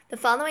The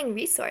following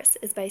resource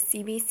is by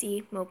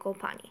CBC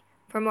Mokopani.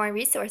 For more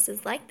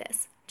resources like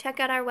this,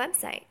 check out our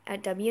website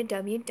at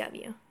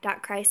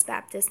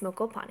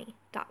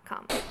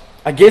www.christbaptistmokopani.com.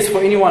 I guess for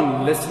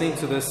anyone listening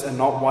to this and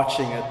not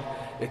watching it,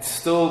 it's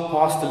still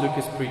Pastor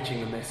Lucas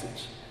preaching the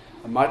message.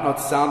 I might not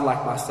sound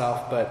like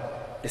myself,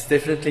 but it's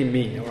definitely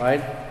me, all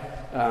right?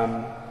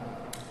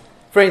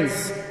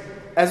 Friends,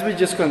 as we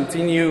just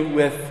continue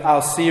with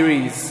our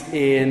series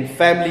in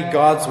Family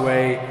God's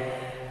Way,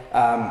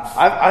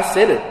 I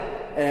said it,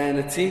 and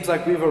it seems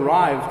like we've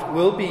arrived.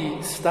 We'll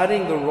be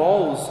studying the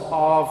roles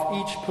of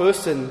each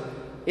person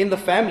in the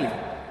family,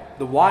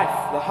 the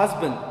wife, the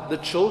husband, the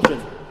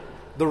children,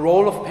 the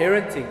role of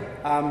parenting.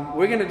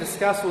 We're going to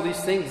discuss all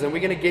these things, and we're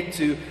going to get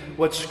to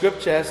what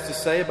Scripture has to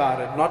say about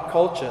it, not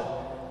culture,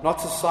 not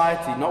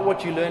society, not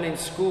what you learn in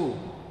school.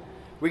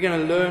 We're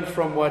going to learn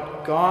from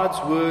what God's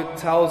Word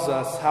tells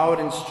us, how it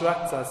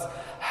instructs us,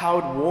 how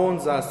it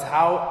warns us,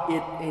 how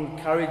it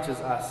encourages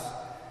us.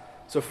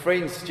 So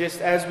friends, just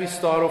as we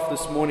start off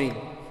this morning,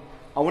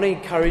 I want to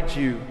encourage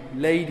you,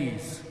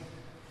 ladies,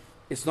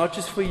 it's not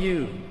just for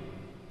you.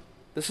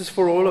 This is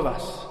for all of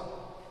us.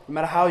 No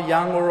matter how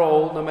young or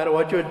old, no matter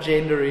what your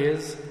gender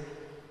is,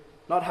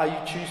 not how you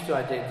choose to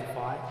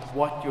identify,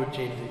 what your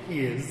gender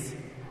is,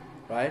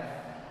 right?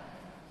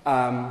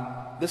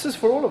 This is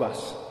for all of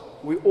us.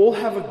 We all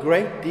have a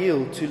great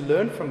deal to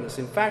learn from this.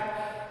 In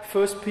fact,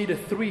 1 Peter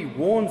 3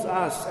 warns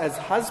us as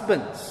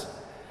husbands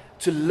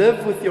to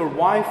live with your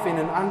wife in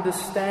an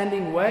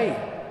understanding way.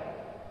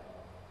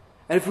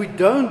 And if we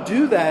don't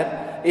do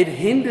that, it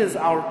hinders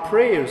our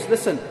prayers.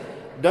 Listen,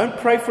 don't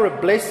pray for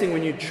a blessing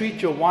when you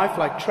treat your wife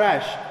like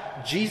trash.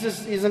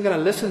 Jesus isn't going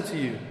to listen to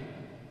you.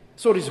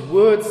 That's what His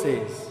Word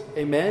says.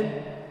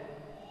 Amen?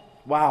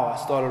 Wow, I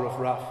started off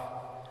rough.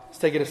 Let's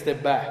take it a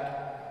step back.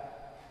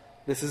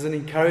 This is an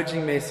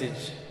encouraging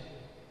message.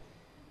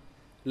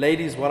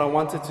 Ladies, what I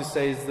wanted to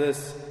say is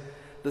this.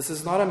 This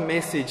is not a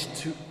message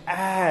to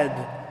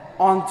add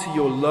onto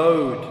your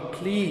load.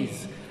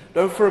 Please,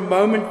 don't for a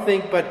moment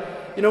think,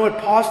 but you know what,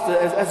 Pastor,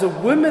 as a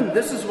woman,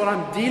 this is what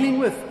I'm dealing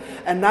with.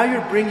 And now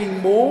you're bringing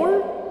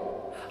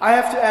more? I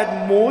have to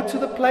add more to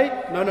the plate?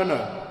 No.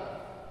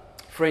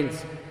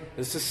 Friends,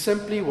 this is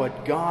simply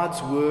what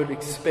God's Word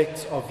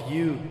expects of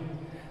you.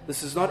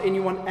 This is not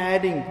anyone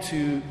adding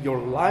to your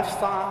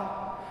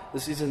lifestyle.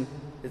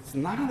 It's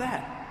none of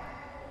that.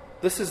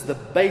 This is the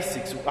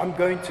basics. I'm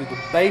going to the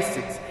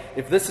basics.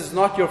 If this is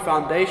not your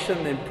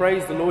foundation, then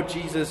praise the Lord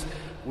Jesus.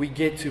 We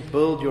get to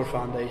build your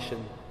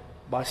foundation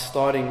by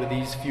starting with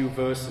these few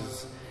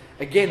verses.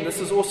 Again, this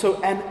is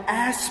also an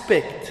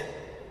aspect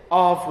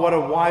of what a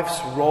wife's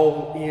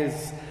role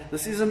is.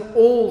 This isn't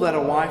all that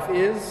a wife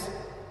is,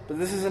 but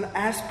this is an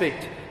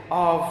aspect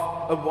of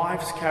a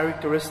wife's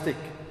characteristic,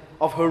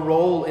 of her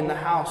role in the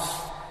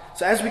house.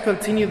 So as we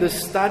continue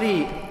this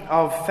study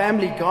of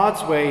Family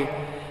God's Way,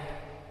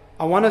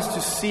 I want us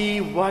to see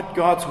what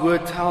God's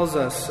Word tells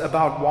us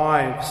about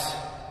wives.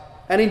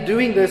 And in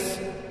doing this,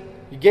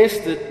 you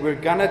guessed it, we're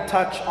going to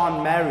touch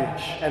on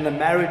marriage and the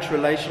marriage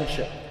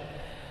relationship.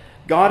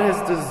 God has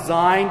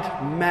designed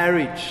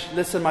marriage.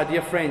 Listen, my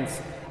dear friends,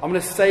 I'm going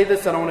to say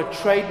this and I want to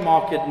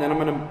trademark it, and then I'm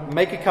going to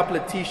make a couple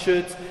of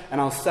t-shirts and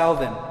I'll sell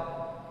them.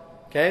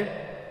 Okay?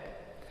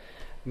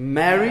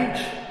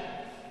 Marriage,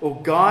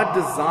 or God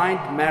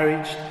designed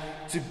marriage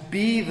to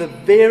be the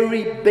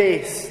very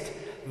best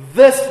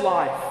this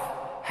life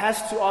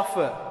has to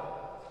offer.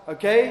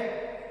 Okay?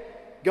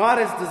 God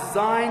has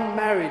designed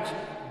marriage.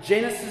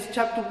 Genesis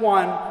chapter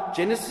 1,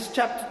 Genesis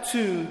chapter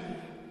 2,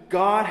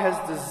 God has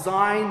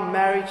designed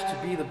marriage to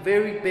be the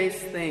very best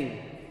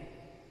thing.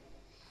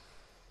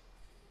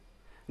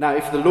 Now,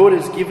 if the Lord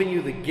has given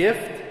you the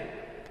gift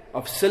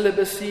of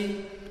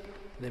celibacy,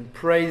 then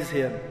praise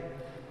Him.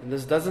 And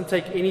this doesn't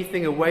take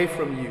anything away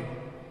from you.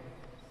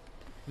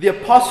 The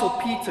Apostle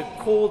Peter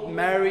called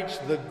marriage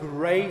the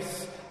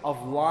grace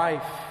of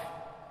life.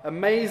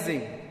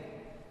 Amazing.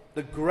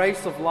 The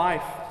grace of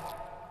life.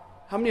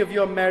 How many of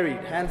you are married?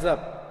 Hands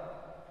up.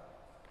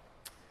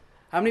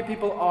 How many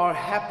people are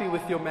happy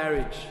with your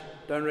marriage?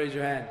 Don't raise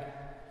your hand.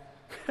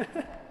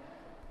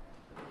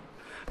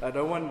 I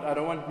don't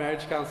want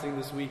marriage counseling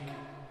this week.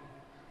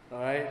 All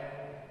right?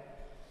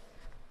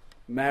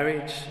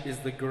 Marriage is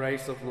the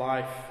grace of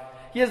life.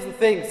 Here's the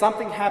thing,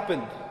 something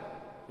happened.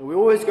 And we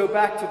always go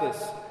back to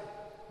this.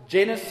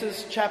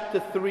 Genesis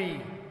chapter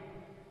 3.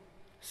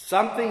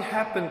 Something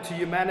happened to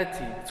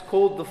humanity. It's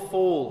called the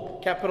fall,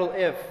 capital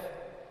F.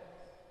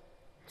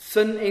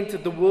 Sin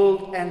entered the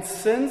world, and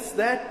since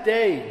that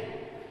day,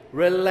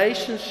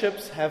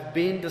 relationships have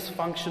been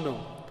dysfunctional.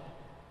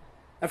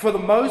 And for the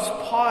most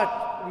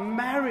part,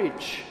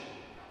 marriage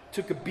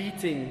took a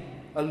beating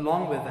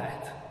along with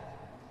that.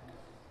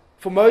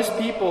 For most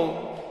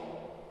people,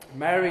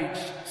 marriage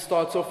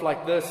starts off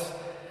like this.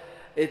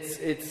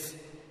 It's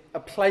a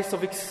place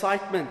of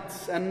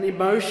excitement and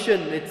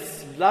emotion.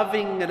 It's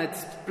loving and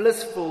it's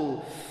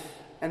blissful.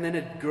 And then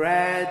it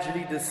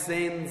gradually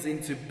descends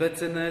into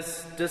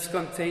bitterness,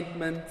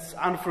 discontentment,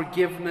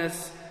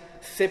 unforgiveness,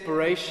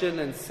 separation,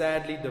 and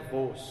sadly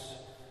divorce.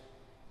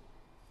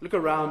 Look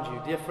around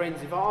you. Dear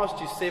friends, if I asked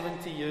you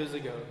 70 years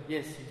ago,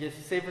 yes,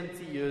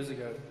 70 years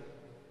ago,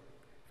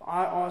 if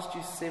I asked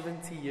you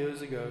 70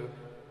 years ago,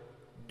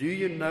 do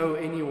you know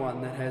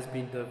anyone that has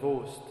been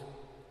divorced?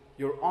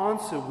 Your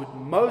answer would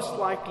most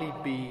likely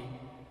be,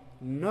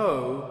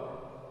 no,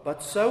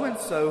 but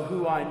so-and-so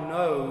who I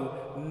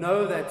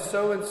know that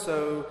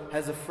so-and-so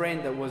has a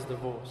friend that was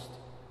divorced.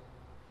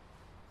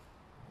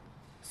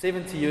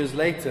 70 years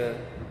later,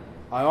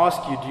 I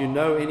ask you, do you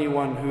know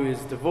anyone who is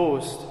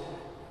divorced?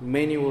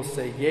 Many will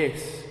say,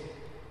 yes.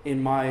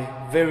 In my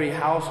very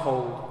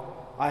household,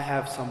 I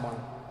have someone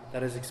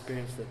that has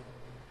experienced it.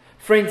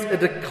 Friends, a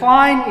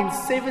decline in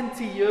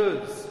 70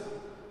 years.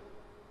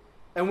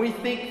 And we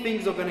think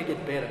things are going to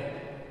get better.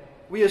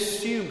 We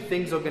assume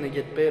things are going to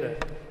get better.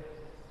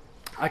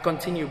 I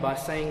continue by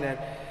saying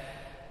that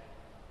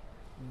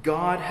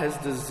God has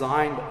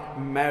designed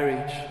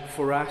marriage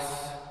for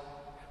us,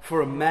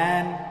 for a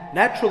man,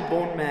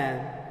 natural-born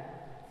man,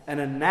 and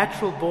a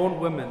natural-born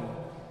woman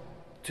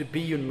to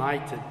be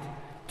united,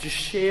 to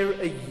share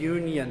a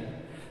union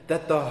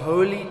that the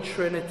Holy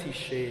Trinity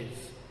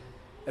shares.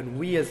 And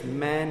we as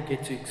man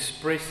get to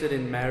express it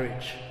in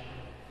marriage.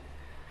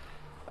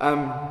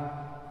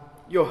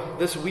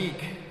 This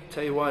week,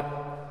 tell you what,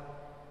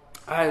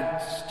 I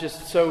had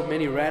just so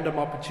many random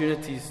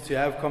opportunities to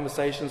have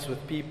conversations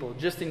with people,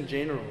 just in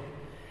general.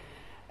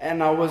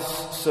 And I was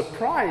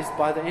surprised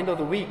by the end of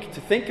the week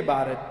to think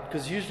about it,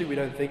 because usually we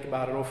don't think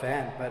about it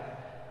offhand, but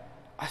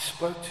I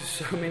spoke to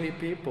so many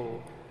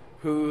people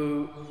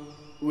who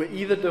were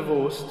either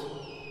divorced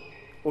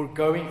or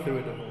going through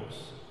a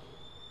divorce.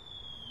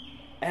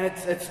 And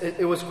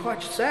it was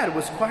quite sad. It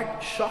was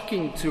quite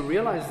shocking to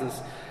realize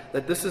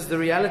that this is the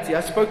reality.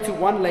 I spoke to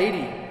one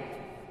lady.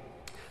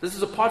 This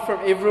is apart from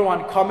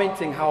everyone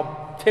commenting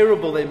how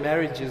terrible their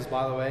marriage is,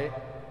 by the way.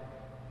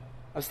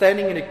 I was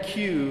standing in a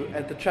queue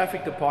at the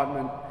traffic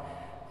department,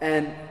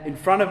 and in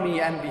front of me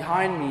and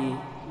behind me,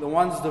 the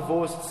one's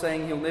divorced,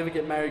 saying he'll never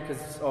get married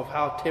because of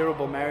how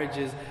terrible marriage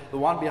is. The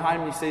one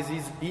behind me says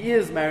he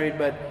is married,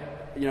 but,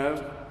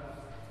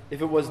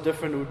 if it was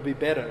different, it would be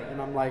better.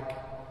 And I'm like,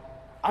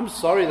 I'm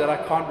sorry that I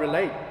can't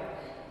relate.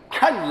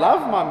 I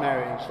love my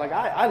marriage.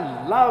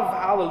 I love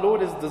how the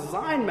Lord has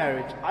designed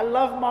marriage. I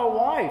love my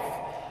wife.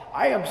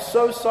 I am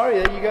so sorry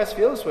that you guys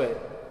feel this way.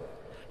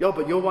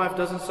 But your wife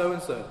doesn't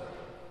so-and-so.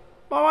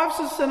 My wife's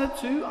a sinner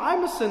too.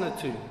 I'm a sinner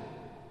too.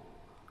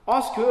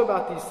 Ask her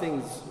about these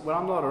things when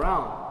I'm not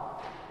around.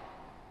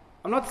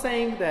 I'm not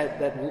saying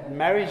that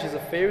marriage is a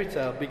fairy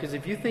tale, because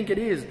if you think it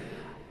is,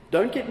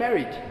 don't get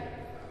married.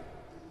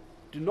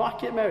 Do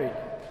not get married.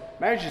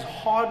 Marriage is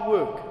hard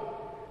work.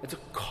 It's a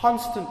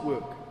constant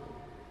work.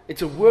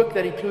 It's a work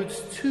that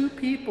includes two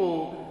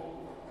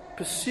people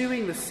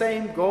pursuing the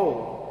same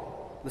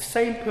goal, the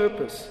same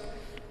purpose.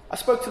 I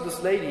spoke to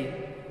this lady.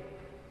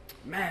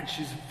 Man,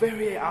 she's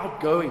very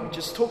outgoing,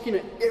 just talking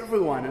to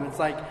everyone, and it's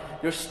like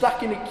you're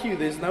stuck in a queue.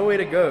 There's nowhere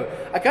to go.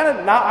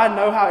 I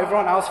know how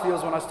everyone else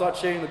feels when I start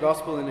sharing the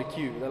gospel in a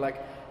queue. They're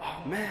like,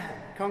 "Oh man,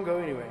 can't go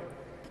anywhere."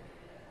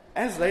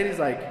 And this lady's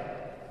like,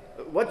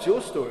 "What's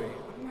your story?"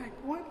 I'm like,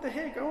 "What the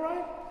heck? All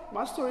right,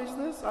 my story is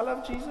this: I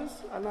love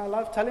Jesus, and I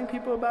love telling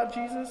people about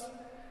Jesus."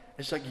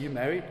 And she's like, "You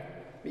married?"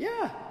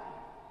 "Yeah."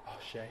 "Oh,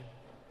 shame."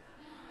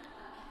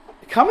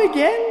 "Come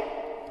again?"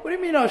 "What do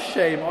you mean, oh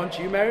shame? Aren't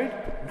you married?"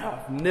 "No,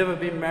 I've never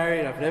been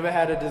married. I've never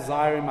had a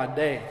desire in my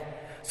day."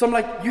 So I'm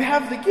like, "You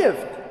have the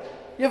gift.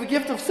 You have a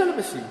gift of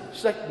celibacy."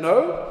 She's like,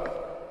 "No,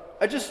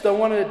 I just don't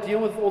want to deal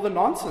with all the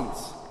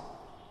nonsense."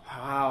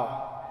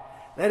 Wow.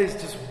 That is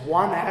just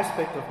one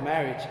aspect of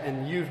marriage,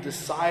 and you've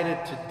decided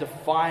to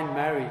define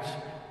marriage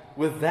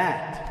with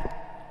that.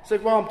 It's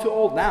like, "Well, I'm too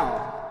old now."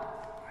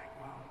 I'm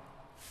like, wow.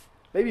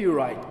 Maybe you're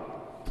right.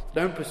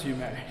 Don't pursue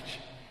marriage.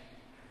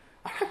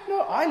 I'm like,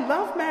 "No, I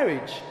love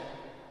marriage.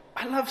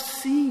 I love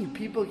seeing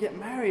people get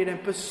married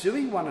and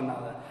pursuing one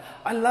another.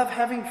 I love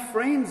having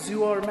friends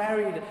who are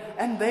married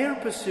and they're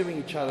pursuing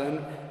each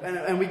other.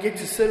 And we get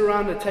to sit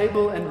around a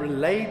table and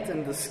relate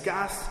and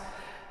discuss."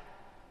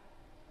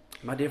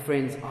 My dear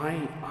friends,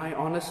 I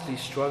honestly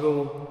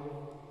struggle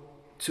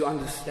to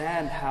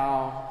understand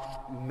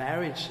how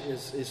marriage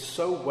is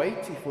so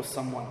weighty for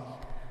someone.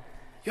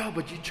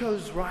 But you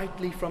chose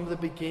rightly from the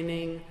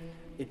beginning.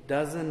 It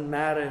doesn't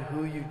matter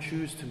who you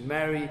choose to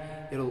marry.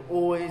 It'll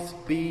always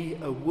be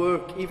a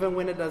work, even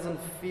when it doesn't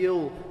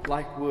feel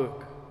like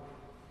work.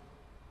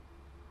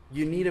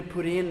 You need to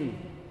put in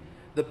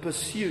the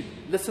pursuit.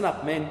 Listen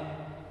up, men.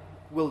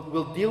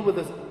 We'll deal with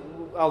this.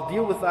 I'll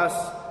deal with us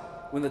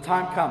when the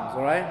time comes,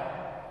 all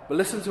right? But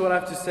listen to what I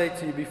have to say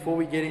to you before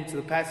we get into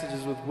the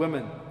passages with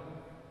women.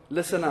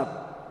 Listen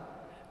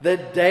up. The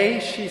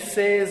day she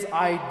says,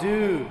 "I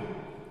do,"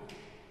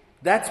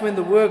 that's when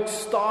the work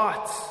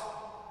starts.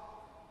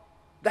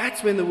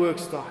 That's when the work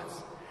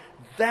starts.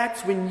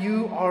 That's when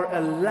you are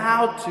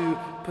allowed to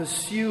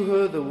pursue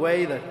her the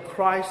way that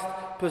Christ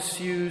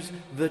pursues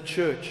the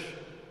church.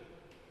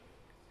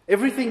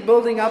 Everything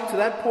building up to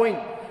that point,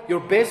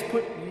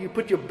 you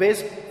put your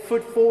best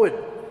foot forward.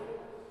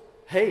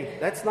 Hey,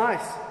 that's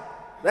nice.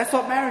 That's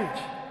not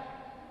marriage.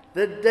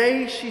 The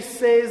day she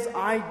says,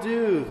 I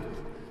do,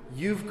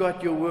 you've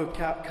got your work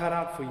cut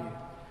out for you.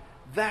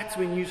 That's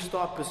when you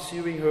start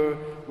pursuing her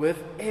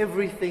with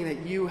everything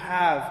that you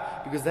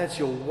have, because that's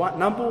your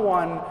number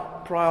one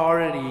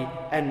priority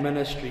and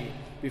ministry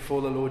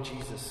before the Lord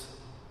Jesus.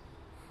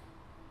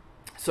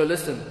 So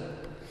listen,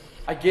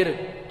 I get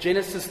it.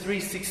 Genesis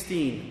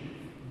 3:16.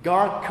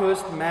 God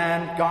cursed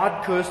man,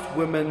 God cursed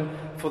women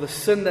for the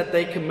sin that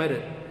they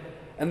committed.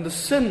 And the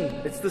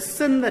sin, it's the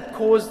sin that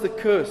caused the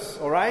curse,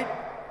 all right?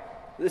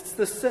 It's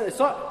the sin. It's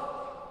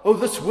not, oh,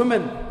 this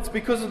woman, it's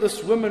because of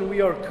this woman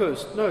we are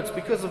cursed. No, it's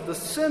because of the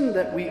sin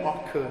that we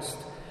are cursed.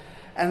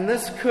 And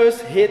this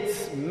curse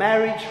hits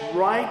marriage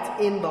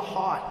right in the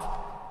heart.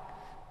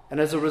 And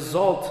as a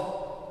result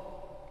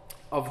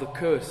of the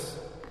curse,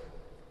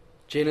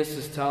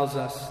 Genesis tells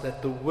us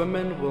that the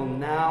woman will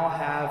now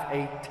have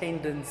a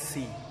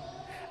tendency,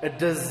 a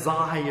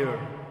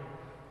desire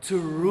to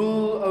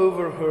rule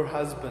over her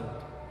husband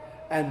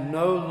and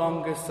no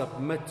longer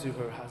submit to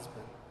her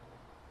husband.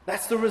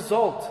 That's the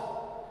result.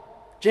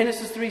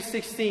 Genesis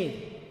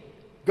 3:16.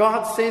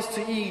 God says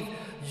to Eve,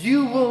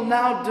 you will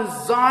now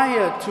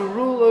desire to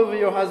rule over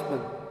your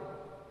husband,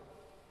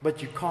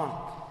 but you can't.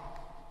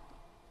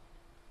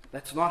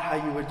 That's not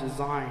how you were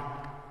designed.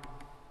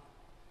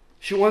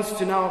 She wants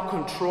to now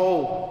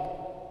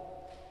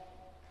control.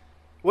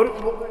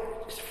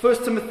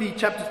 1 Timothy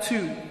chapter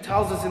 2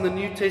 tells us in the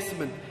New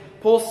Testament,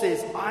 Paul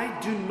says, I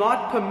do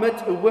not permit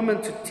a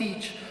woman to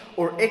teach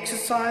or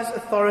exercise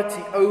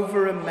authority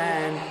over a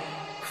man,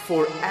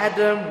 for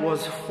Adam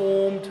was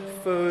formed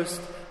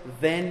first,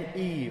 then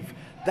Eve.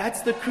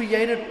 That's the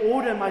created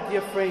order, my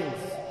dear friends.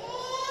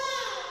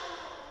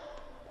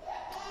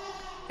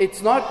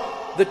 It's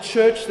not the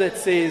church that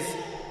says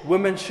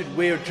women should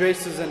wear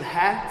dresses and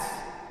hats.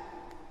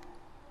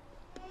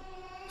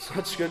 It's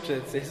not scripture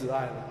that says it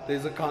either.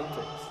 There's a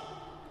context.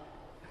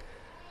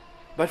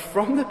 But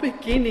from the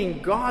beginning,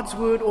 God's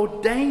word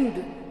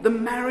ordained the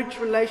marriage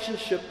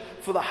relationship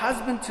for the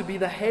husband to be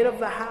the head of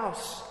the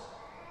house.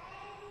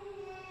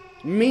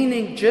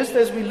 Meaning, just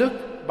as we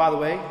look, by the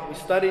way, we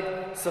studied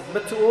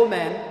submit to all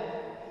men.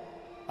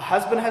 A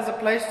husband has a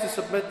place to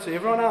submit to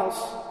everyone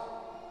else.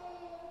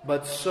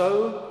 But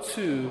so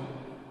too,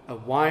 a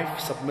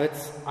wife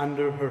submits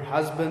under her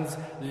husband's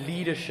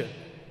leadership.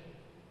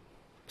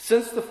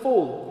 Since the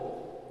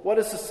fall, what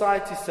does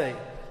society say?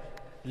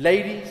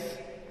 Ladies,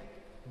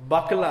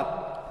 buckle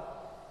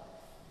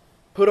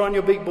up. Put on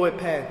your big boy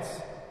pants.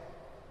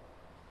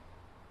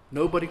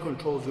 Nobody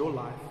controls your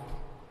life.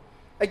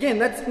 Again,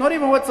 that's not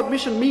even what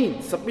submission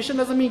means. Submission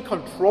doesn't mean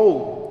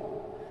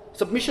control.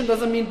 Submission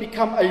doesn't mean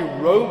become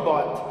a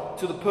robot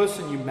to the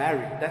person you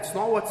marry. That's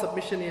not what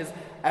submission is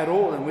at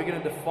all, and we're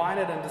going to define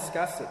it and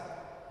discuss it.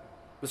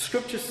 The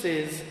scripture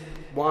says,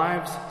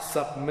 wives,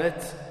 submit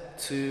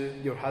to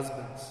your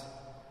husbands.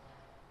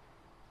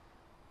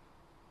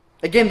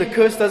 Again, the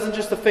curse doesn't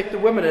just affect the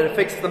women, it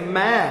affects the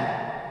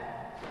man.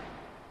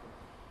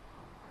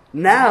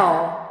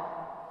 Now,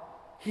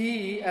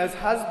 he as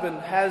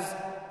husband has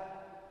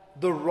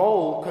the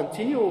role,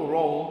 continual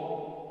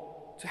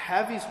role, to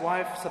have his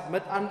wife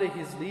submit under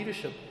his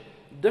leadership.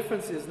 The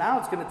difference is now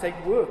it's going to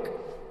take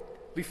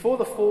work. Before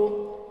the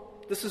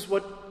fall, this is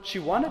what she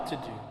wanted to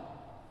do.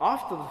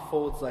 After the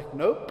fall, it's like,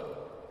 nope,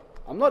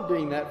 I'm not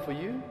doing that for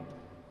you.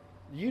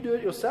 You do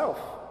it yourself.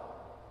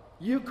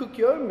 You cook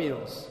your own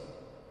meals.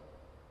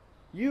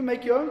 You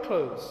make your own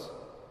clothes.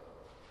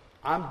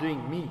 I'm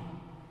doing me.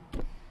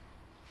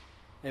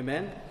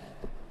 Amen?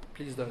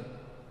 Please don't.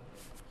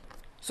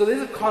 So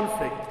there's a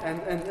conflict,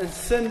 and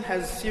sin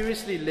has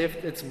seriously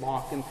left its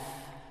mark. And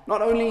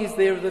not only is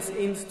there this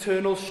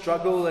internal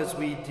struggle as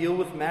we deal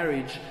with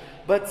marriage,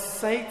 but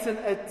Satan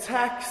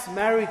attacks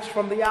marriage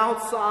from the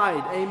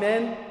outside.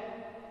 Amen?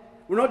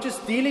 We're not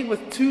just dealing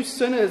with two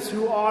sinners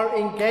who are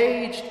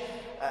engaged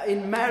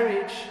in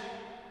marriage,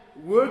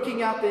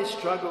 working out their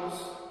struggles,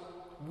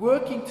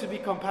 working to be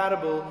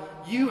compatible.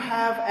 You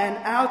have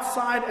an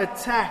outside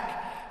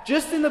attack.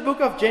 Just in the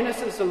book of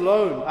Genesis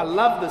alone, I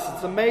love this,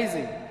 it's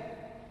amazing.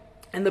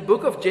 In the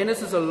book of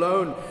Genesis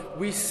alone,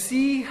 we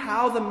see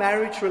how the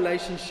marriage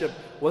relationship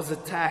was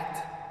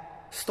attacked.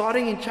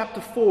 Starting in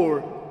chapter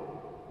 4,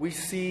 we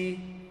see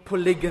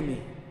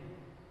polygamy.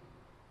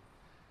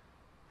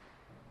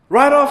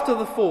 Right after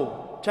the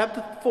fall,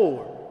 chapter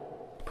 4,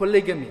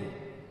 polygamy.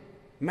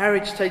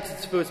 Marriage takes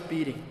its first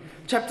beating.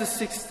 Chapter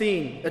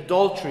 16,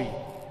 adultery.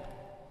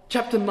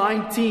 Chapter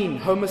 19,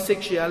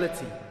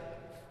 homosexuality.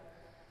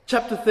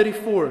 Chapter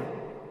 34,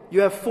 you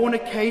have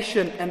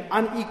fornication and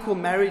unequal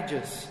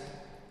marriages.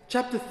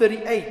 Chapter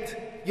 38,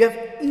 you have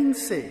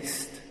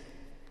incest.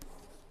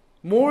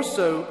 More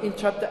so in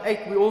chapter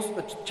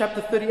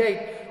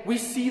 38, we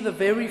see the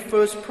very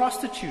first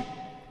prostitute.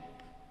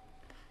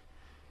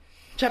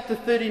 Chapter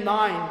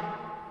 39,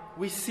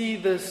 we see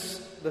the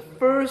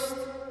first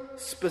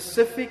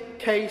specific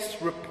case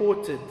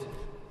reported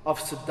of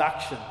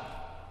seduction.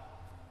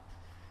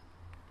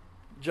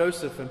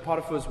 Joseph and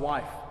Potiphar's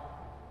wife.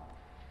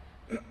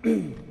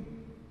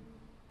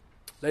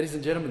 Ladies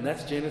and gentlemen,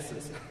 that's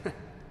Genesis.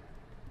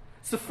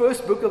 It's the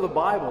first book of the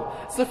Bible.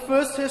 It's the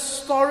first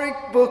historic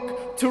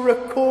book to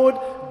record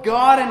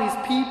God and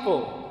His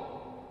people.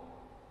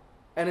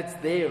 And it's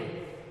there.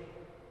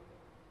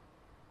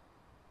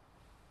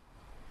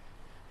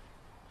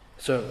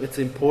 So it's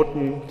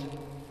important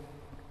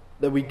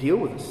that we deal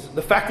with this.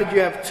 The fact that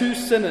you have two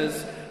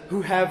sinners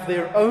who have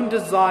their own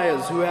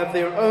desires, who have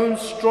their own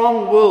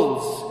strong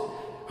wills,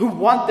 who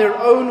want their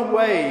own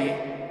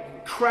way,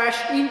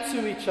 crash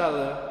into each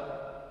other,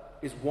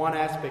 is one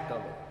aspect of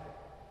it.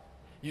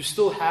 You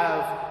still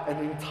have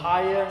an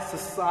entire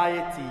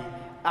society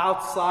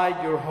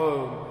outside your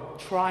home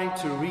trying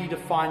to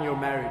redefine your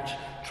marriage,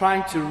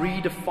 trying to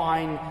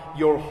redefine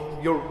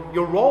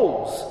your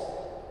roles.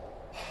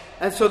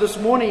 And so this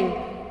morning,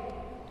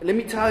 let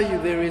me tell you,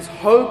 there is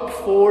hope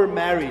for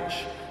marriage.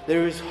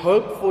 There is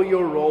hope for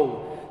your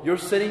role. You're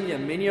sitting here.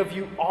 Many of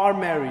you are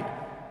married.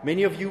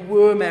 Many of you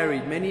were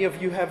married. Many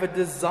of you have a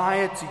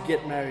desire to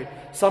get married.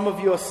 Some of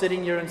you are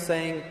sitting here and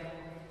saying,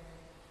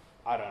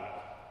 I don't know.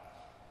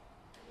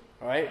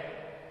 All right?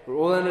 We're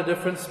all in a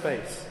different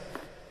space.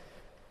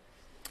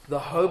 The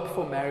hope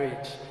for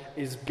marriage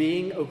is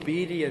being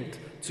obedient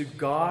to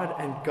God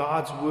and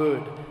God's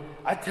word.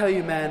 I tell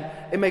you, man,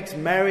 it makes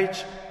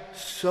marriage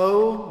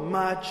so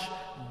much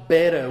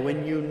better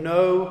when you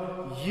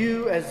know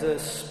you as a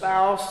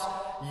spouse,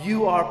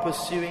 you are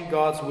pursuing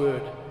God's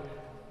word.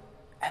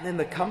 And then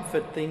the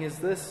comfort thing is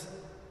this: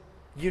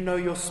 you know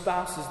your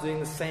spouse is doing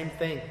the same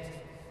thing.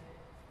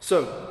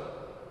 So,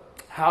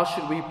 how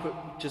should we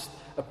just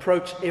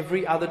approach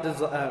every other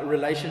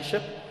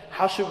relationship?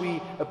 How should we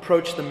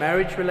approach the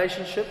marriage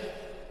relationship?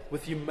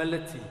 With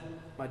humility,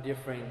 my dear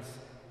friends.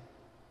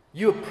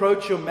 You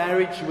approach your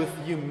marriage with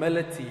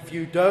humility. If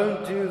you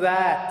don't do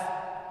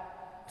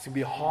that, it's going to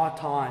be a hard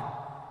time.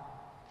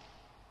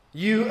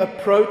 You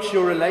approach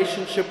your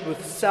relationship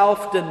with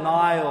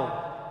self-denial.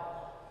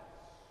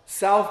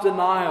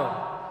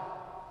 Self-denial.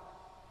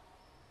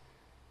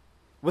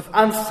 With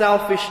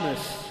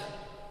unselfishness.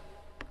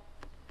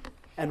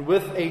 And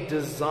with a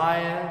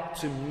desire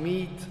to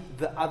meet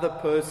the other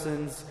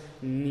person's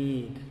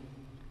need.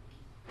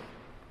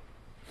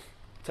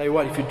 Tell you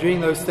what, if you're doing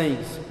those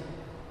things,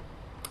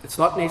 it's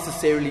not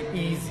necessarily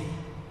easy,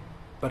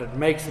 but it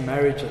makes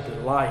marriage a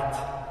delight.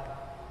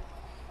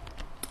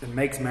 It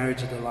makes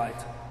marriage a delight.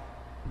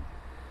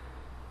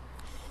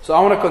 So I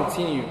want to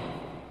continue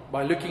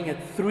by looking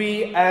at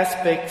 3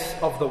 aspects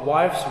of the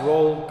wife's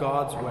role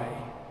God's way.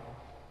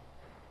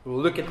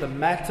 We'll look at the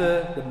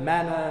matter, the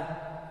manner,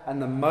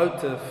 and the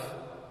motive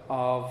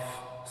of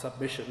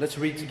submission. Let's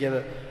read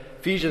together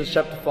Ephesians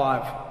chapter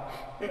 5.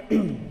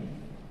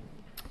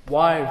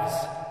 Wives,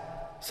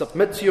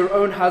 submit to your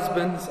own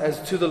husbands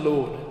as to the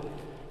Lord.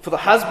 For the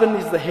husband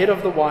is the head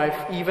of the wife,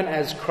 even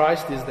as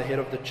Christ is the head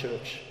of the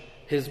church,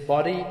 his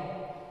body,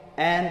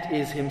 and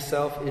is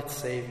himself its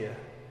Savior.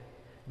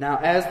 Now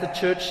as the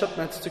church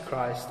submits to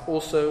Christ,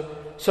 so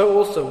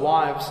also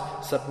wives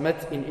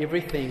submit in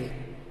everything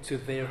to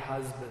their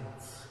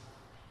husbands.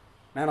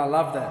 Man, I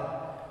love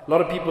that. A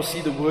lot of people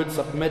see the word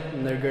submit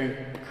and they're going,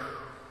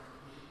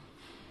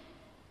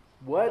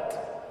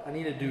 what? I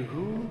need to do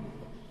who?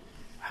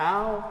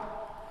 How?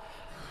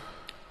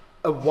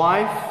 A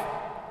wife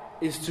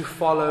is to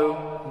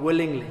follow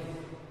willingly.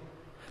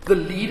 The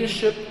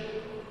leadership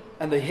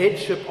and the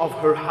headship of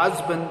her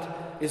husband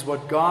is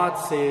what God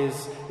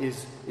says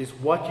is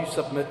what you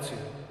submit to.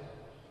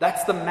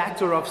 That's the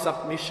matter of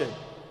submission.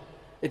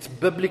 It's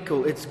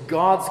biblical. It's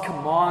God's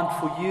command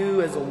for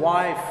you as a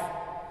wife.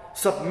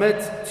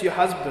 Submit to your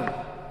husband.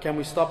 Can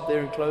we stop there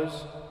and close?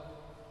 Do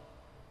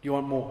you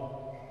want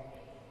more?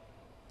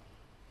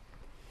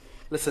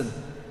 Listen,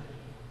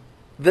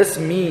 this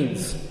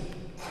means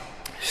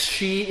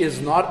she is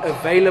not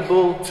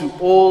available to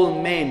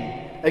all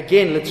men.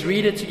 Again, let's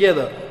read it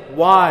together.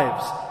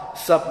 Wives,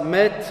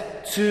 submit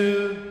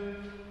to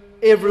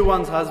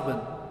everyone's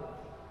husband.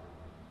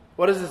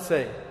 What does it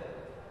say?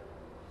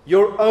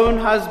 Your own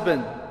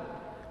husband,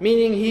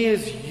 meaning he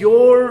is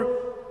your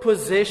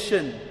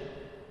possession.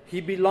 He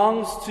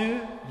belongs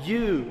to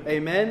you.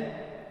 Amen?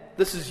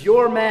 This is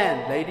your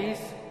man, ladies.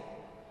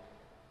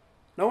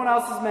 No one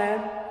else's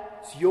man.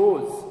 It's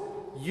yours.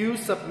 You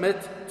submit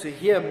to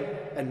him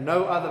and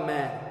no other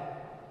man.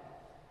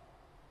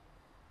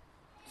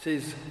 It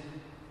says,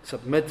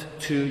 submit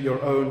to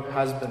your own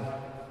husband.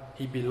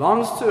 He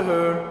belongs to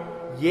her,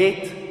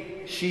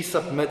 yet she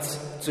submits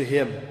to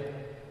him.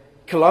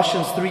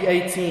 Colossians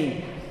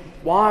 3:18.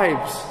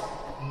 Wives,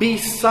 be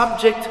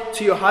subject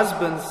to your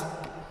husbands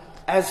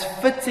as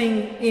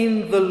fitting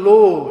in the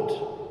Lord.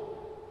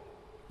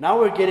 Now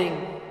we're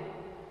getting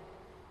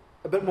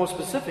a bit more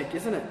specific,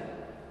 isn't it?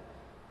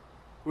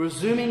 We're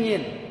zooming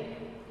in.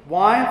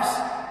 Wives,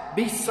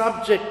 be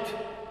subject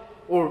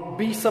or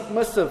be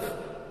submissive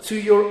to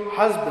your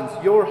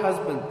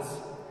husbands,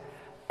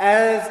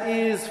 as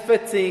is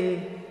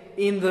fitting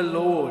in the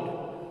Lord.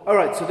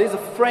 Alright, so there's a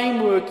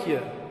framework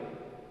here.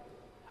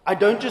 I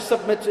don't just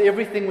submit to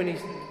everything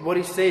what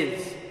he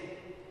says,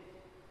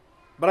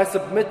 but I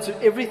submit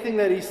to everything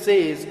that he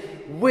says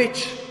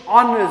which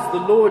honors the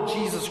Lord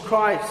Jesus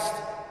Christ.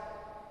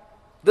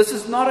 This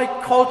is not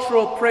a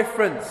cultural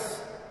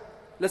preference.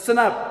 Listen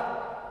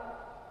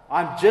up.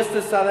 I'm just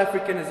as South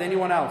African as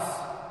anyone else.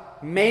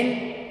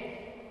 Men,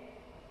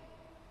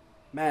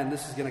 man,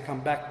 this is going to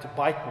come back to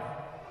bite me.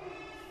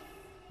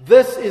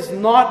 This is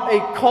not a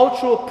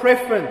cultural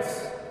preference.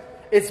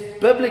 It's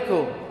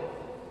biblical.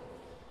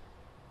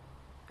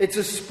 It's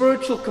a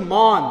spiritual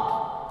command.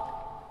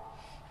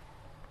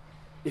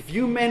 If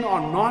you men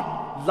are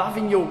not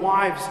loving your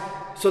wives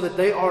so that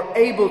they are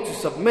able to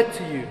submit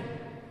to you,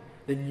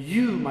 then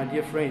you, my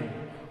dear friend,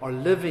 are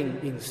living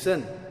in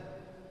sin.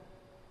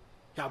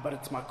 Yeah, but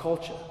it's my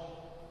culture.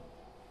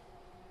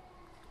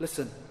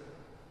 Listen,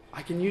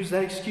 I can use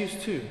that excuse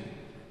too,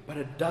 but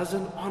it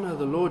doesn't honor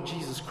the Lord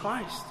Jesus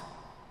Christ.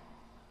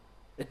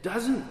 It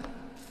doesn't.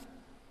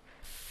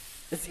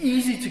 It's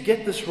easy to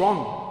get this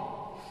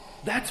wrong.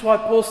 That's why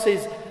Paul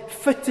says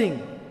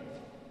fitting.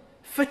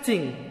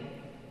 Fitting.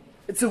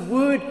 It's a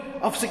word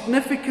of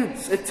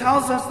significance. It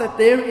tells us that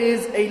there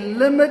is a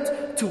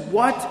limit to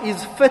what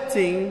is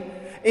fitting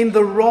in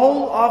the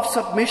role of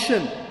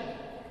submission.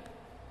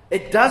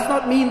 It does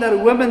not mean that a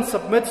woman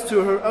submits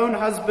to her own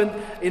husband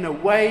in a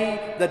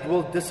way that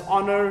will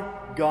dishonor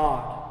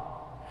God.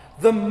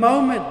 The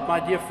moment, my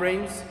dear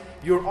friends,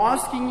 you're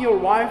asking your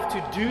wife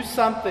to do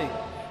something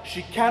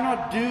she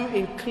cannot do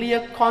in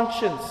clear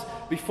conscience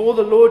before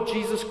the Lord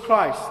Jesus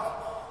Christ,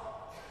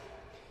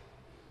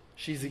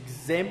 she's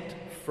exempt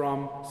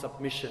from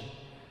submission.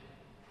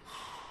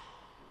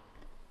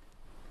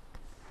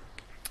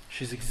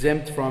 She's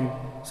exempt from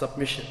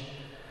submission.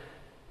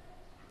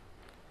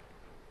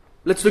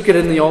 Let's look at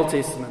it in the Old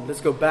Testament.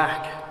 Let's go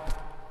back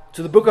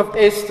to the book of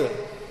Esther.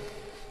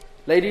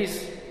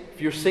 Ladies, if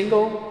you're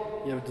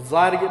single, you have a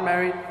desire to get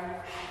married,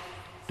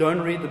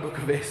 don't read the book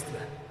of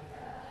Esther.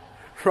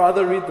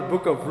 Rather read the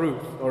book of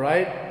Ruth,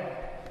 alright?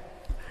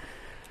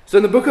 So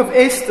in the book of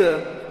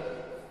Esther,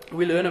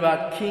 we learn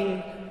about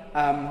King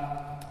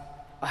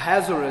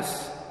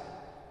Ahasuerus,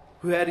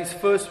 who had his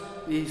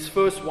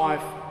first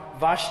wife,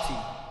 Vashti.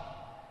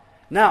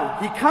 Now,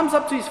 he comes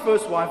up to his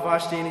first wife,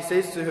 Vashti, and he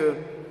says to her,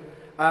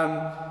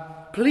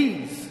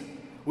 please,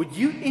 would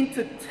you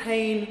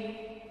entertain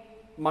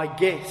my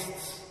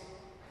guests?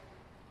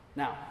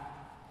 Now,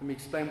 let me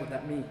explain what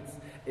that means.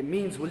 It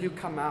means, will you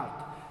come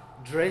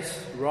out,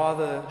 dress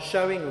rather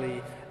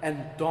showingly, and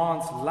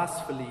dance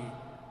lustfully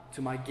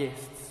to my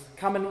guests?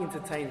 Come and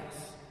entertain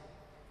us.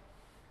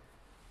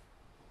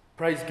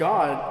 Praise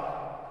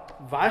God,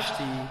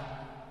 Vashti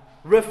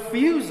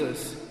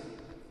refuses,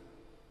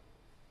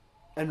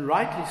 and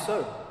rightly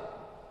so.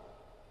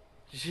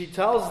 She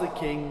tells the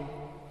king,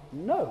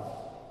 no,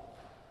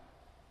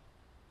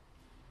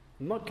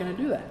 I'm not going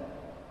to do that.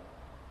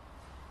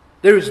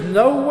 There is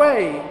no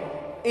way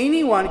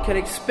anyone can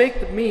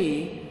expect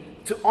me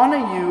to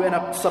honor you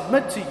and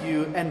submit to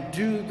you and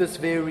do this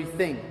very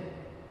thing.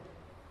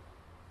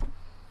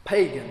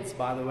 Pagans,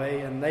 by the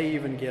way, and they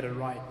even get it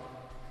right.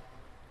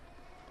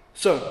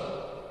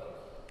 So,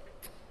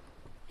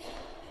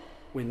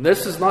 when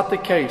this is not the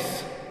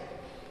case,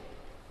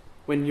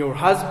 when your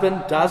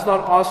husband does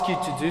not ask you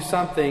to do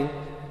something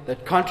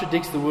that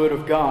contradicts the Word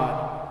of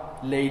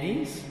God,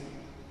 ladies,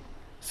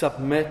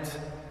 submit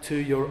to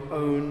your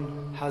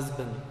own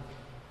husband.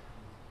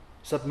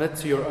 Submit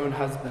to your own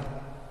husband.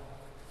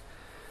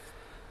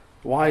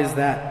 Why is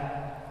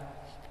that?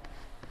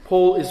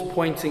 Paul is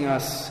pointing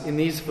us in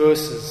these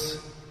verses,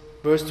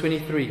 verse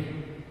 23.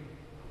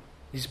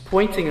 He's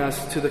pointing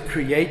us to the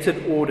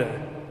created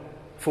order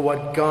for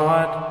what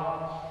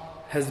God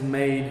has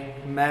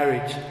made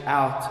marriage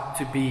out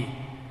to be.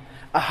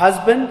 A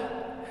husband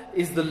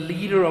is the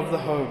leader of the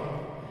home.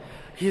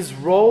 His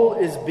role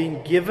is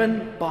being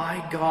given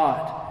by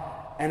God.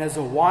 And as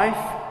a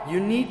wife, you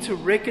need to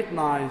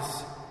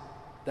recognize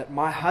that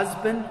my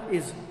husband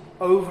is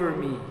over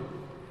me.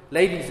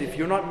 Ladies, if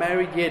you're not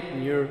married yet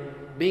and you're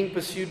being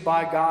pursued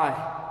by a guy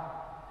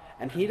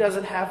and he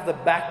doesn't have the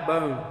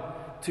backbone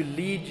to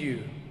lead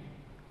you,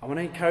 I want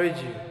to encourage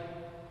you,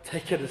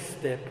 take it a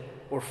step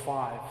or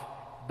 5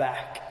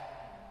 back.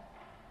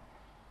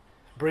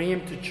 Bring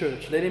him to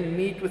church. Let him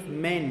meet with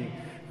men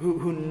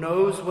who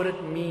knows what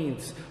it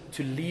means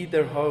to lead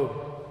their home.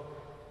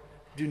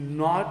 Do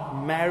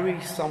not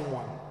marry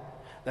someone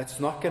that's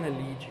not going to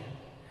lead you,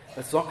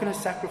 that's not going to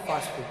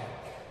sacrifice for you.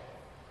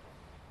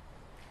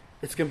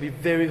 It's going to be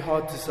very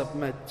hard to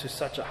submit to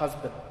such a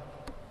husband.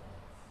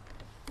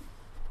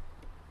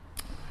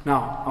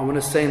 Now, I want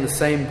to say in the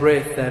same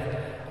breath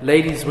that,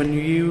 ladies, when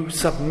you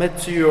submit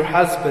to your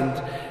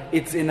husband,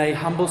 it's in a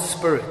humble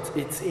spirit.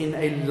 It's in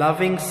a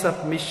loving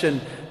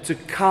submission to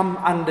come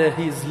under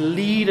his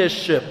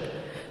leadership,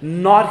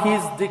 not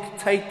his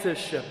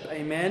dictatorship.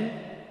 Amen?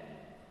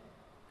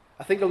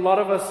 I think a lot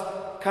of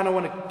us kind of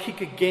want to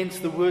kick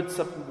against the word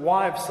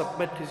wives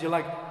submit because you're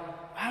like,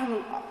 I don't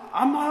know,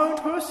 I'm my own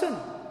person.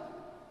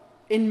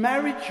 In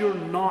marriage, you're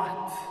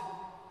not.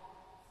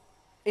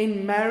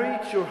 In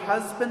marriage, your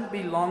husband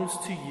belongs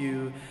to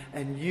you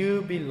and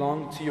you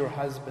belong to your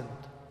husband.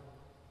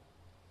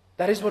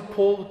 That is what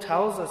Paul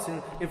tells us in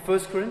 1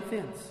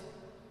 Corinthians.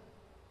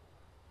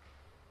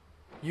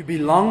 You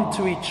belong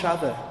to each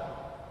other.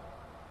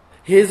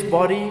 His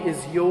body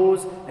is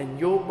yours and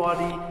your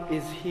body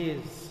is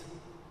his.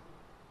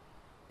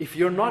 If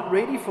you're not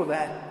ready for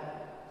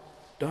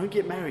that, don't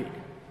get married.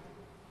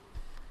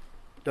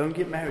 Don't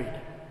get married.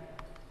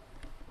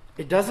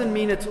 It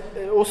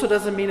also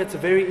doesn't mean it's a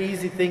very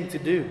easy thing to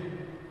do.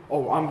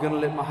 Oh, I'm going to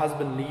let my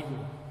husband lead me.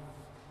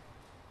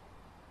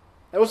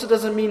 It also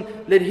doesn't mean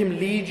let him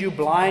lead you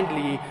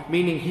blindly,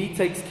 meaning he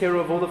takes care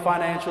of all the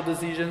financial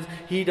decisions,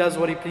 he does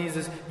what he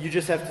pleases, you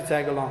just have to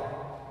tag along.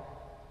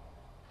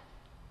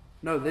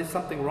 No, there's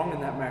something wrong in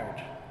that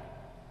marriage.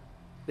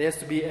 There has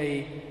to be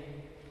a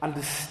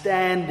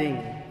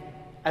understanding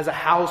as a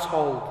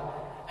household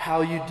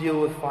how you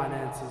deal with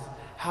finances,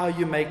 how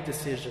you make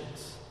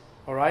decisions.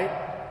 Alright?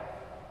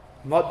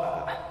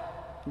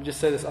 Let me just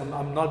say this,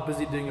 I'm not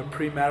busy doing a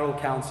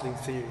premarital counseling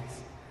series.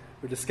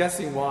 We're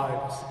discussing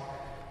wives.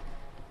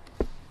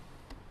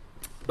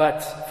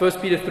 But 1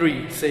 Peter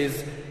 3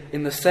 says,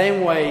 in the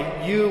same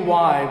way, you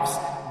wives,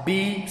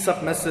 be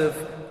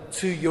submissive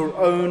to your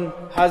own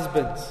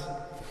husbands.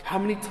 How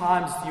many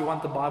times do you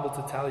want the Bible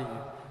to tell you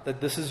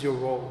that this is your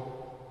role?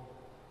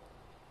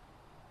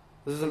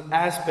 This is an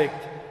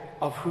aspect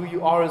of who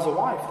you are as a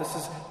wife. This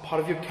is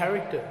part of your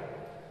character.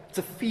 It's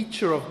a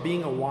feature of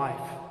being a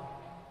wife,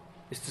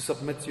 is to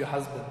submit to your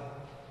husband.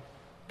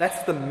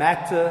 That's the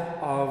matter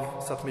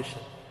of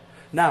submission.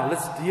 Now,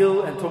 let's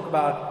deal and talk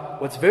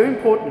about what's very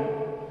important,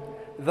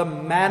 the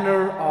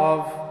manner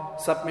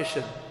of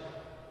submission.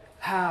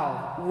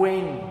 How?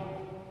 When?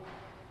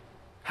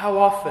 How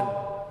often?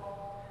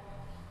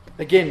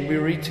 Again, we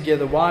read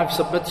together, wives,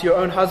 submit to your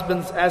own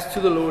husbands as to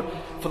the Lord.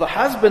 For the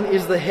husband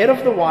is the head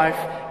of the wife,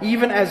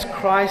 even as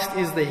Christ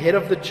is the head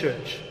of the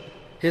church,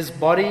 his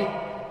body,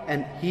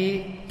 and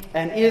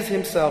is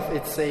himself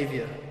its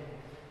Savior.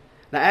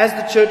 Now, as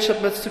the church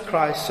submits to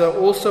Christ, so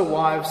also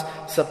wives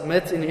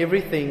submit in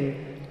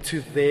everything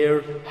to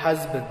their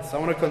husbands. I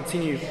want to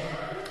continue.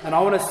 And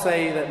I want to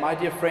say that, my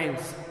dear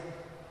friends,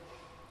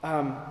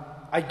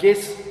 I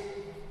guess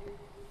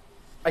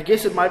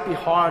it might be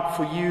hard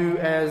for you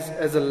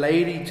as a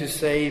lady to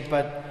say,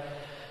 but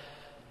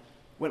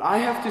when I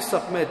have to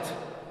submit,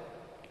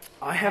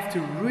 I have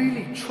to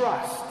really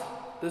trust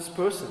this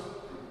person.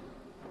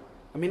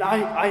 I mean,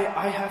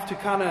 I have to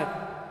kind of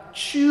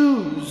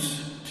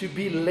choose to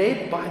be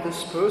led by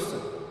this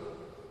person.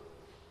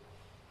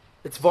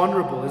 It's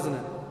vulnerable, isn't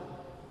it?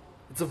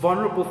 It's a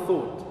vulnerable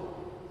thought.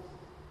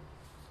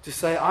 To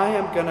say, I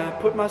am going to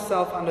put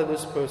myself under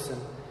this person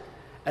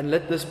and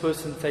let this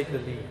person take the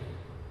lead.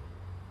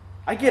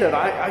 I get it.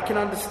 I can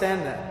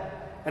understand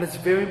that. And it's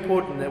very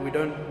important that we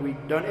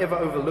don't ever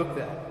overlook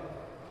that.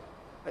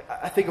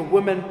 I think a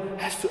woman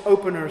has to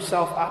open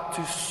herself up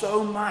to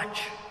so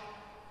much.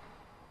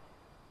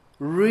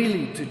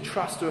 Really to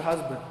trust her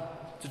husband.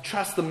 To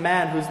trust the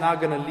man who's now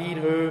going to lead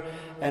her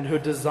and her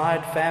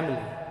desired family.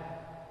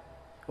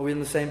 Are we on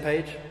the same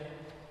page?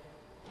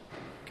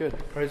 Good.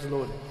 Praise the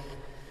Lord.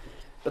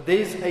 But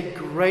there's a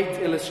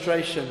great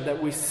illustration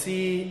that we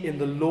see in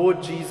the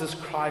Lord Jesus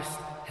Christ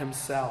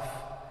himself.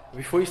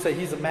 Before you say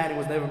he's a man who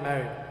was never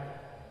married,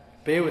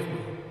 bear with me.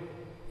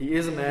 He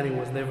is a man who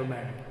was never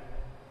married.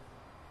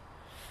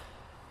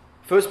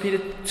 1 Peter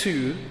 2,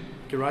 you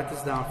can write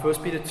this down. 1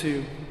 Peter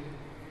 2,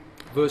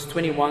 verse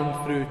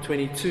 21 through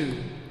 22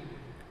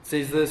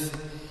 says this,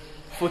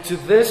 for to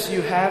this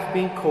you have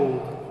been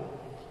called,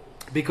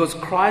 because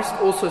Christ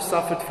also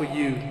suffered for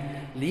you,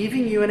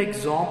 leaving you an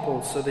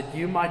example so that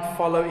you might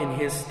follow in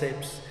his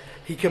steps.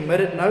 He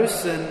committed no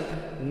sin,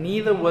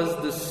 neither was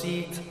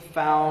deceit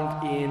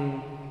found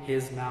in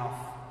his mouth.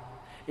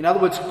 In other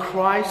words,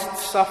 Christ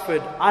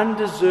suffered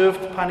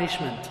undeserved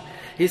punishment.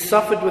 He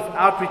suffered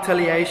without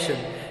retaliation.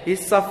 He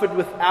suffered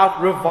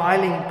without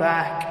reviling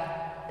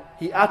back.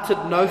 He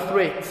uttered no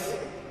threats.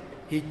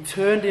 He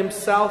turned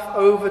himself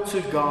over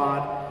to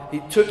God. He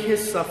took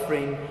his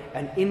suffering,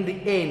 and in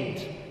the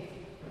end,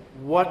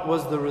 what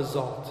was the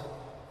result?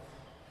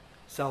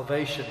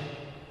 Salvation.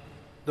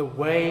 The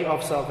way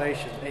of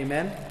salvation.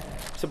 Amen?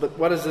 So, but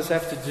what does this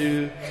have to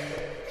do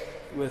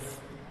with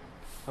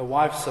a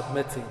wife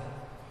submitting?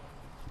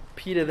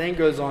 Peter then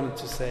goes on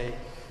to say,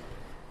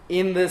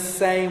 in the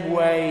same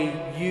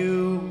way,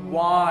 you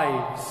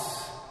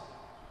wives.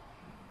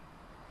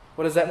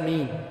 What does that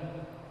mean?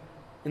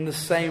 In the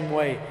same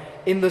way.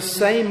 In the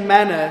same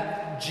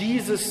manner,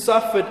 Jesus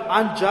suffered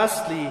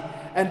unjustly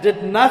and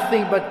did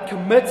nothing but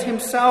commit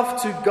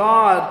himself to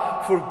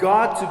God for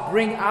God to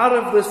bring out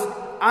of this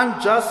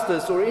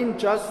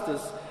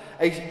injustice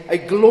a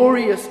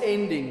glorious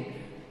ending.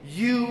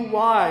 You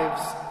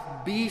wives,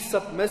 be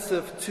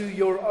submissive to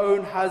your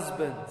own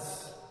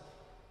husbands.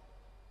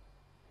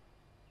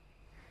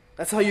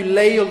 That's how you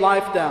lay your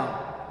life down.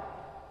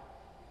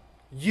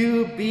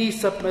 You be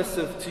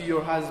submissive to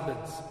your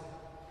husbands.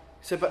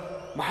 You say,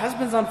 but my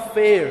husband's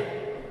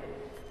unfair.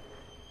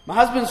 My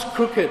husband's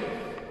crooked.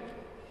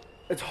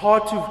 It's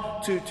hard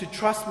to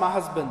trust my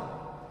husband.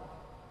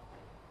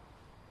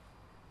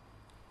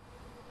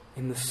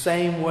 In the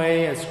same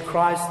way as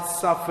Christ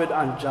suffered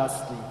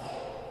unjustly,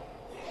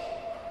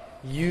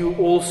 you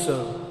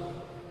also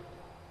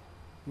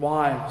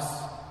Wives,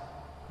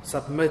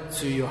 submit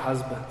to your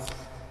husbands.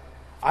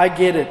 I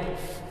get it.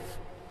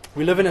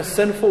 We live in a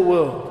sinful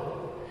world,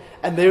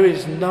 and there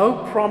is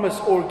no promise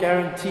or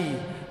guarantee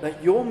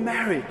that your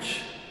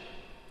marriage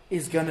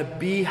is going to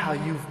be how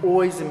you've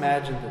always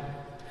imagined it,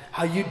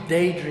 how you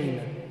daydream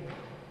it.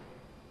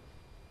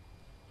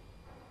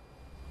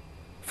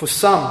 For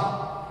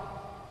some,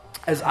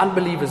 as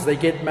unbelievers, they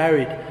get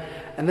married,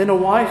 and then a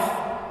wife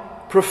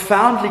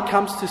profoundly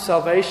comes to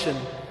salvation,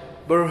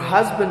 but her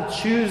husband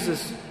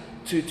chooses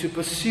to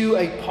pursue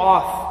a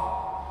path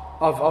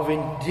of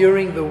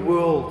enduring the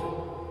world.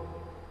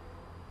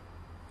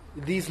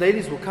 These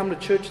ladies will come to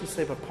church and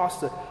say, "But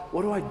Pastor,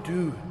 what do I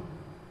do?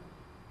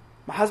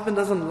 My husband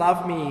doesn't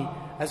love me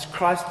as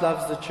Christ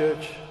loves the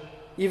church,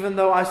 even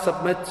though I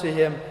submit to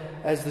him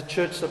as the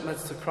church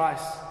submits to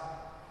Christ.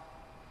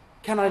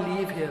 Can I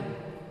leave him?"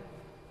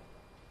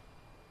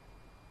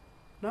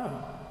 No.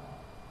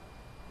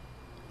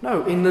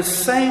 No, in the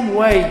same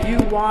way, you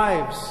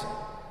wives,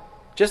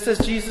 just as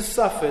Jesus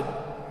suffered,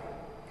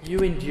 you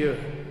endure.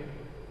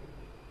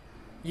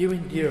 You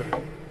endure.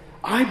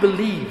 I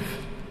believe,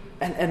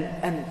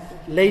 and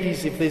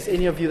ladies, if there's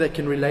any of you that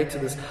can relate to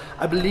this,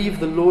 I believe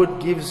the Lord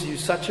gives you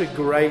such a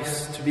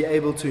grace to be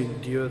able to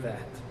endure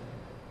that.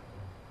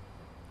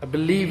 I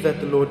believe that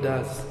the Lord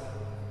does.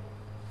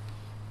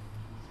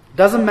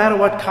 Doesn't matter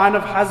what kind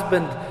of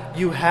husband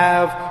you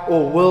have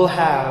or will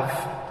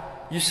have.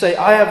 You say,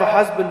 "I have a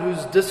husband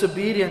who's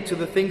disobedient to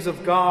the things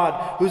of God,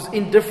 who's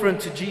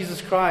indifferent to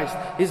Jesus Christ.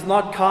 He's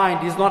not kind,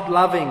 he's not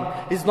loving,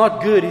 he's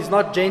not good, he's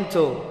not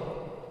gentle."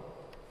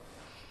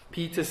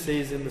 Peter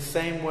says, in the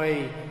same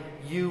way,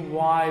 you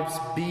wives,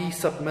 be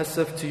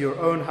submissive to your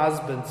own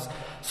husbands,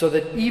 so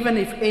that even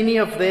if any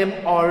of them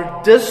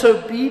are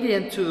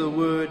disobedient to the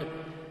word,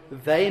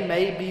 they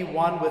may be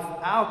won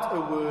without a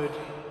word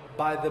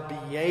by the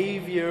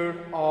behavior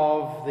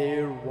of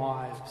their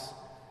wives.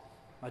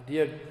 My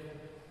dear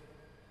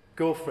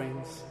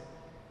girlfriends,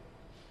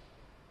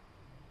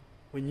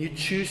 when you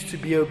choose to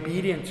be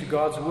obedient to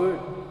God's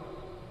word,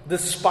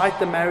 despite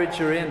the marriage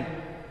you're in,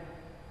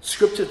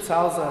 Scripture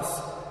tells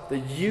us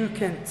that you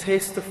can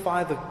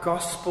testify the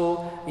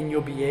gospel in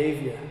your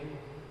behavior.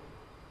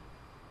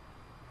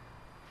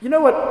 You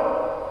know what?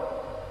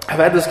 I've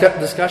had this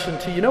discussion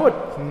too. You know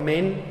what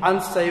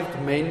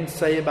unsaved men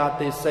say about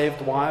their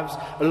saved wives?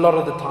 A lot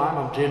of the time,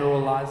 I'm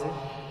generalizing.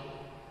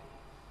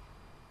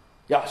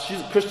 Yeah,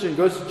 she's a Christian,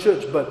 goes to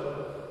church, but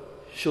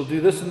she'll do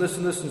this and this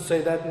and this and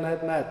say that and that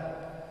and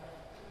that.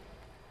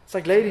 It's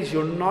like, ladies,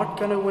 you're not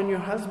going to win your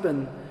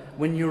husband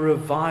when you're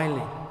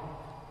reviling.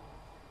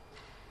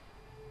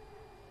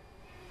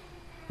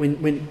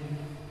 When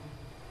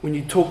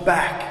you talk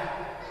back.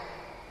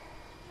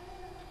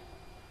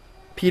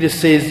 Peter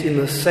says, in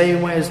the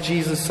same way as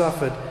Jesus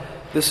suffered,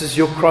 this is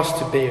your cross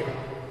to bear.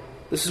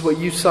 This is what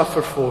you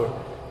suffer for.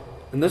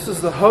 And this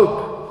is the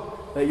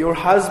hope that your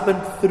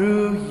husband,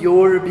 through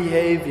your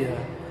behavior,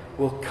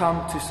 will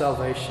come to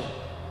salvation.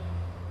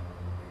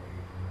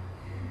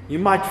 You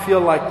might feel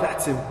like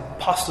that's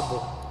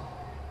impossible.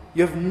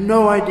 You have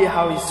no idea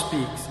how he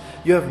speaks.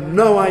 You have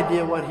no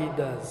idea what he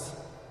does.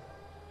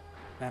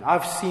 And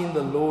I've seen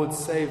the Lord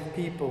save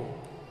people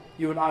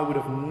you and I would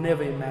have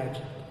never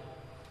imagined.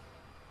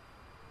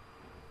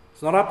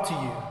 It's not up to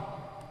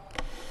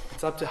you.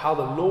 It's up to how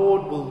the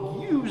Lord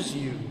will use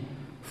you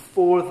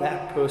for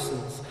that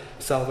person's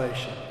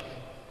salvation.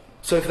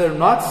 So if they're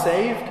not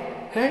saved,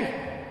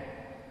 hey,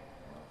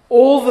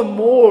 all the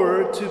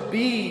more to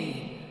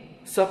be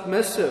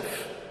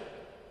submissive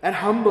and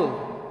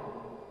humble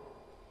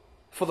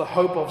for the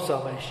hope of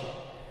salvation.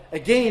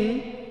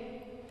 Again,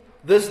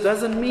 this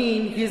doesn't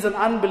mean he's an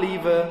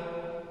unbeliever.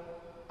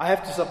 I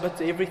have to submit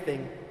to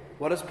everything.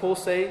 What does Paul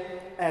say?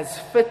 As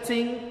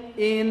fitting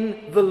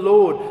in the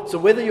Lord. So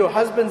whether your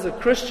husband's a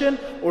Christian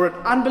or an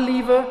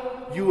unbeliever,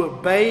 you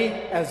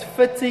obey as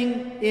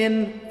fitting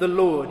in the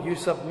Lord. You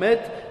submit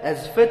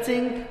as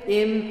fitting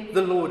in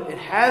the Lord. It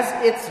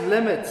has its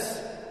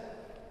limits.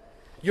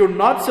 You're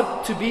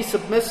not to be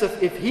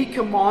submissive if he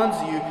commands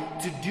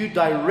you to do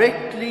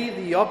directly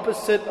the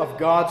opposite of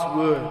God's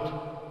word.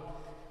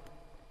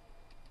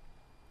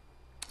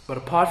 But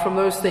apart from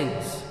those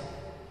things,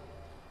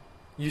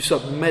 you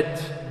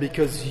submit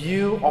because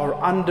you are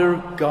under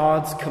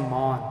God's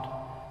command.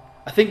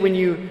 I think when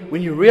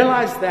you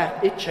realize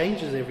that, it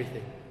changes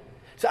everything.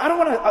 So I don't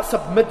want to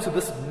submit to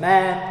this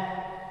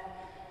man.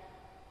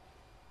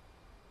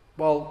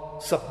 Well,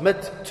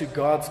 submit to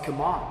God's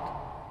command.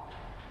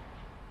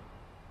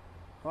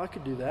 Well, I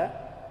could do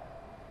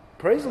that.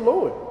 Praise the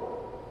Lord.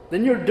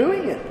 Then you're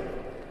doing it.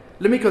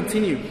 Let me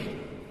continue.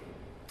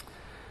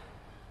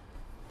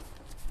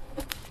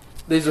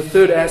 There's a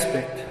third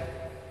aspect.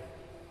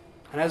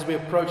 And as we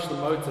approach the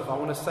motive, I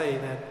want to say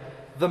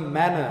that the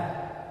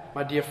manner,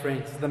 my dear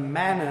friends, the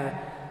manner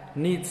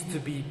needs to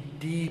be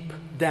deep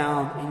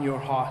down in your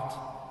heart.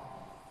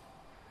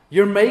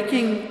 You're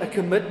making a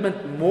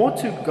commitment more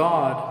to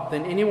God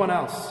than anyone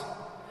else.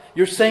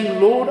 You're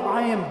saying, Lord,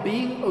 I am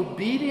being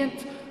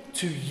obedient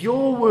to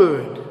your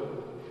word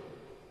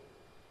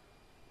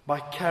by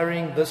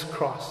carrying this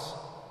cross.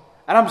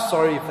 And I'm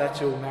sorry if that's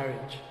your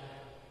marriage.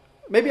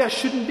 Maybe I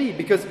shouldn't be,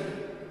 because,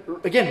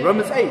 again,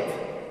 Romans 8,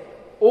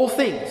 all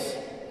things.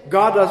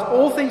 God does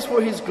all things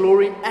for His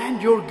glory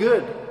and your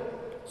good.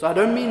 So I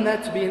don't mean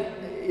that to be,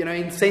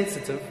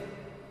 insensitive.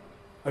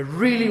 I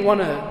really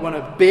want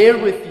to bear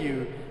with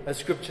you, as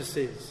Scripture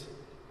says.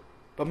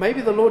 But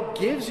maybe the Lord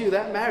gives you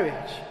that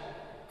marriage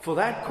for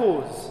that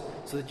cause,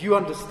 so that you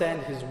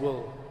understand His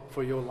will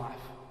for your life.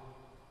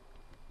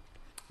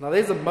 Now,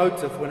 there's a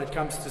motive when it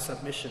comes to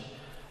submission.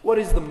 What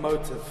is the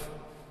motive?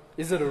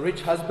 Is it a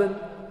rich husband?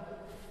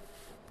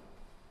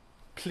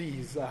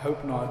 Please, I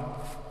hope not.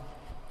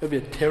 It would be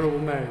a terrible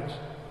marriage.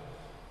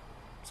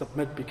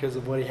 Submit because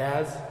of what he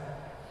has?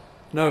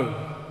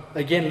 No.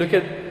 Again, look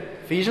at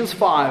Ephesians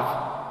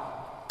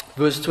 5,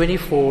 verse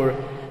 24.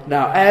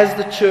 Now, as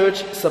the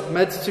church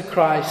submits to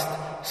Christ,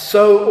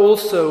 so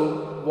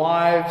also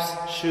wives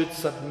should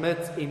submit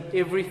in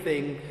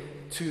everything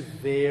to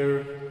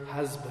their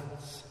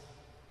husbands.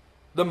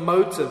 The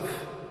motive.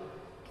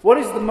 What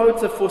is the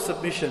motive for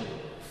submission?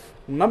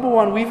 Number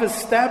one, we've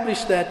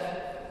established that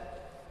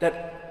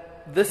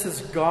this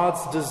is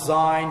God's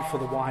design for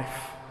the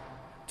wife,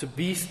 to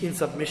be in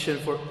submission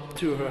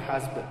to her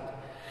husband.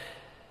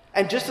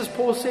 And just as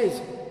Paul says,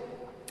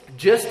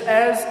 just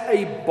as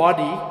a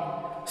body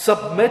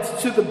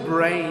submits to the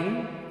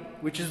brain,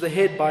 which is the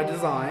head by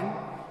design,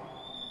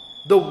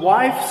 the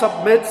wife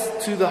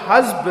submits to the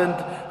husband,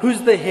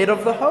 who's the head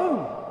of the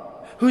home,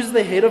 who's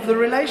the head of the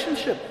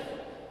relationship.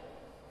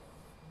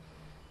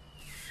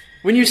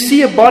 When you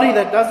see a body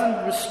that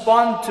doesn't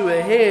respond to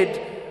a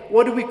head,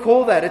 what do we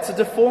call that? It's a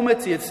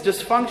deformity. It's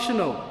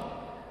dysfunctional.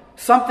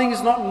 Something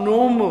is not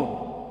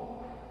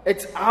normal.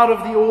 It's out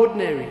of the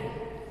ordinary.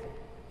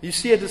 You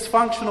see a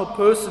dysfunctional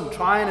person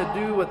trying to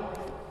do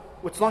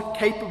what's not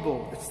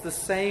capable. It's the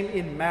same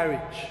in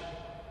marriage.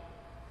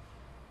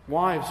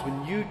 Wives,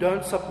 when you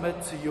don't submit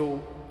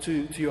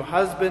to your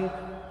husband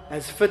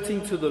as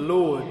fitting to the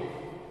Lord,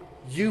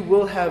 you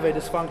will have a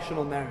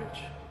dysfunctional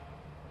marriage.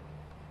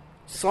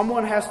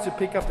 Someone has to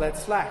pick up that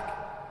slack.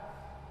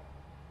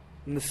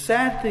 And the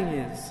sad thing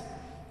is,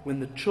 when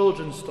the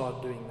children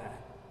start doing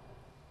that,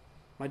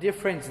 my dear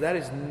friends, that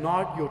is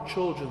not your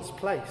children's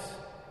place.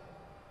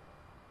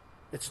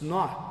 It's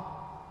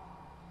not.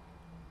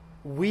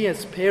 We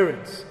as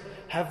parents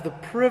have the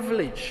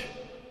privilege.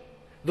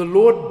 The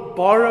Lord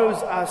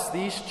borrows us,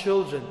 these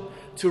children,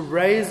 to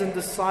raise and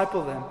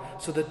disciple them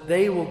so that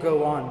they will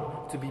go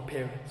on to be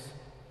parents,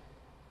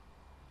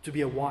 to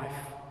be a wife,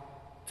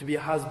 to be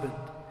a husband.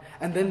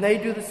 And then they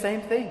do the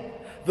same thing.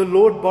 The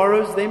Lord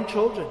borrows them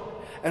children.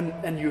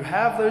 And you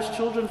have those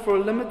children for a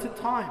limited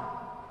time.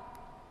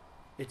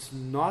 It's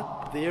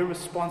not their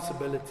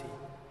responsibility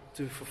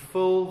to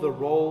fulfill the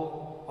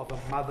role of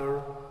a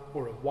mother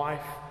or a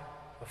wife,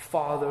 a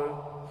father.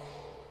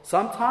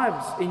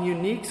 Sometimes, in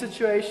unique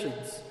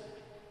situations,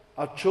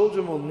 our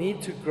children will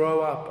need to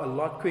grow up a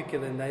lot quicker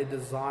than they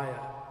desire.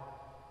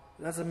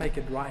 It doesn't make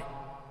it right.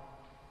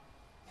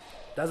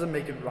 It doesn't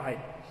make it right.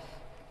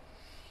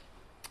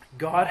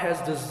 God has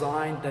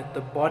designed that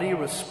the body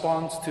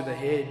responds to the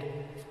head,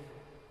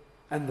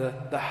 and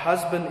the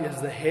husband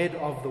is the head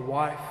of the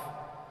wife.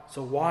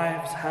 So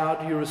wives, how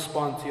do you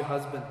respond to your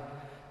husband?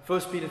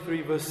 1 Peter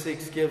 3 verse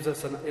 6 gives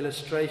us an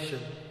illustration.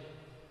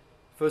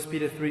 1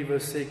 Peter 3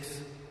 verse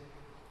 6.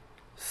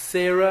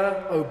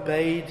 Sarah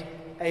obeyed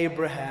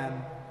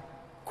Abraham,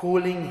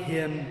 calling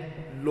him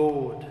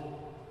Lord.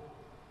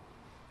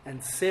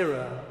 And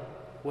Sarah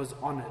was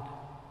honored.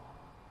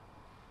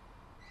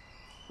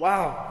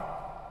 Wow.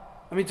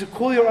 I mean, to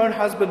call your own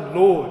husband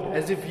Lord,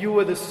 as if you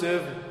were the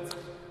servant.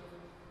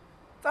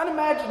 It's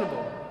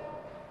unimaginable.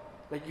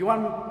 Like, you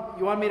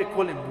want me to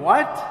call him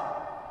what?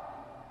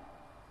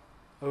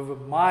 Over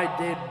my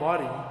dead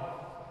body?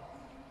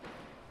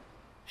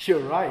 You're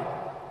right.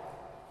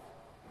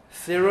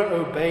 Sarah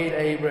obeyed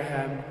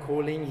Abraham,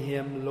 calling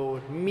him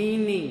Lord,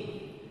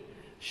 meaning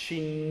she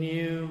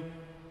knew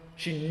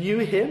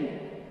him.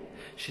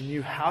 She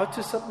knew how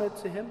to submit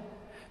to him.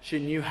 She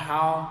knew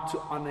how to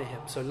honor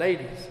him. So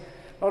ladies,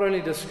 not only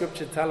does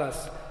Scripture tell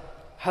us,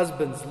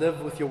 husbands,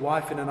 live with your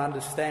wife in an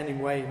understanding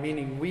way,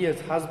 meaning we as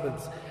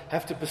husbands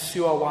have to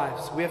pursue our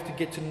wives. We have to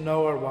get to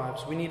know our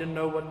wives. We need to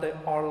know what they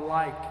are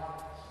like,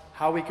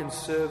 how we can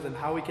serve them,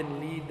 how we can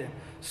lead them.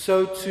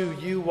 So too,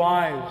 you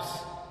wives,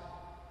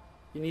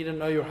 you need to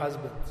know your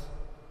husbands.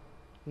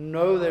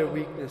 Know their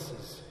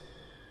weaknesses.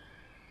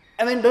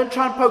 And then don't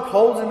try and poke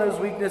holes in those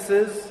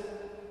weaknesses.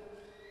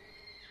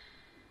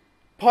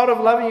 Part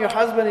of loving your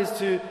husband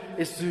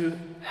is to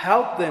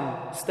help them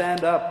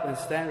stand up and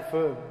stand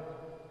firm.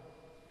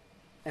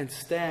 And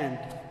stand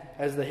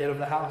as the head of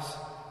the house.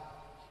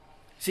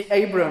 See,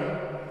 Abram,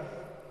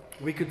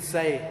 we could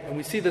say, and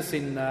we see this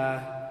in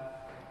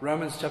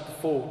Romans chapter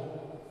 4.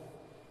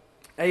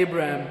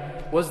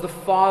 Abraham was the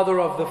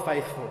father of the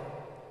faithful,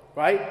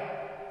 right?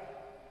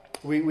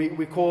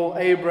 We call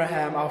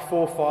Abraham our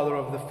forefather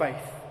of the faith.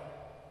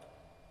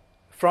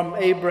 From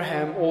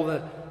Abraham, all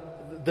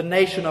the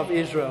nation of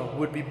Israel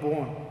would be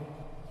born,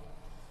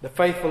 the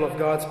faithful of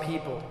God's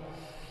people.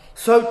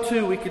 So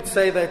too we could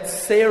say that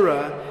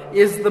Sarah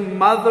is the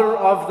mother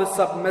of the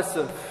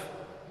submissive.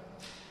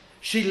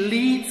 She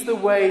leads the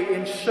way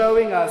in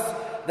showing us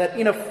that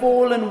in a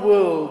fallen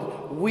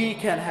world we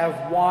can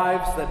have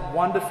wives that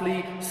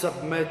wonderfully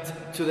submit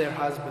to their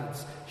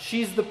husbands.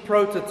 She's the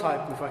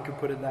prototype, if I could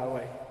put it that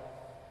way.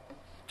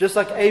 Just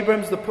like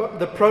Abram's the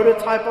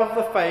prototype of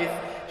the faith,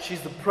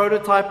 she's the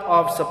prototype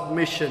of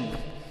submission.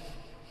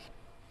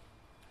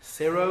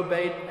 Sarah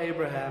obeyed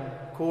Abraham,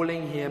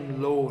 calling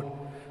him Lord.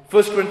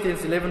 1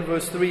 Corinthians 11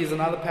 verse 3 is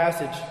another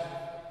passage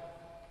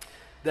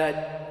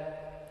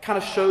that kind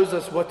of shows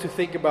us what to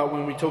think about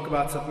when we talk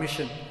about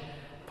submission.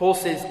 Paul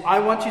says, I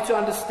want you to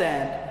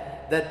understand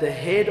that the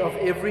head of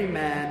every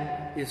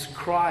man is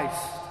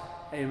Christ.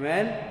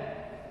 Amen?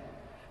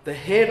 The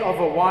head of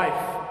a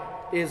wife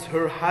is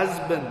her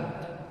husband.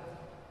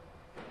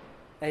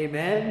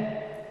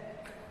 Amen?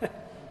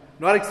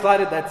 Not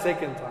excited that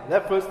second time.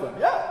 That first time.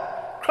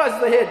 Yeah. Christ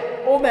is the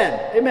head. All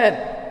man.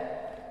 Amen.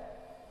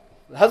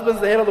 The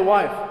husband's the head of the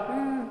wife.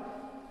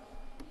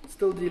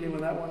 Still dealing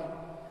with that one.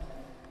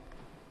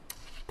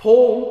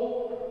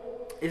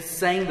 Paul is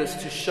saying this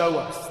to show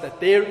us that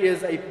there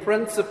is a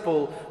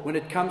principle when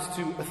it comes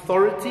to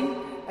authority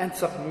and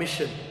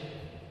submission.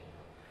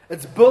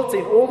 It's built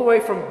in all the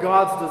way from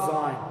God's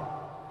design.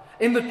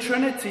 In the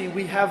Trinity,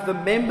 we have the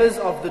members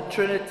of the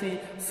Trinity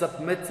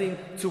submitting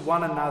to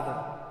one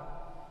another.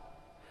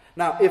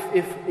 Now,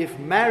 if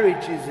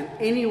marriage is in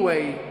any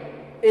way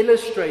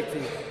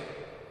illustrating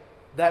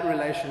that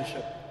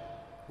relationship,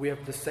 we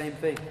have the same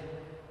thing.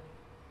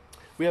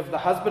 We have the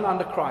husband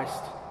under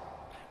Christ,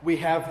 we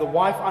have the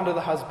wife under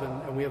the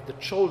husband, and we have the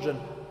children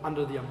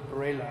under the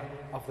umbrella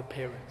of the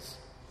parents.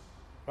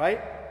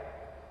 Right?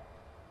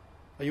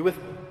 Are you with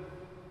me?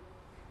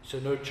 So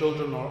no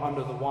children are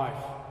under the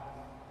wife.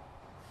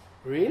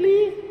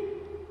 Really?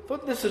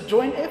 Thought this is a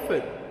joint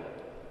effort.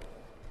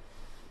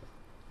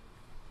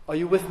 Are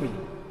you with me?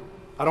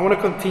 I don't want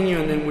to continue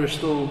and then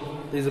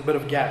there's a bit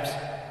of gaps.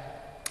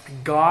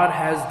 God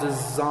has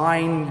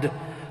designed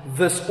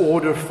this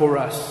order for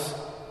us.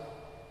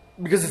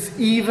 Because it's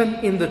even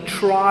in the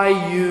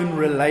triune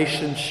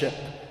relationship.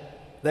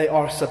 They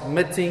are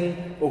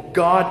submitting, or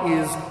God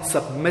is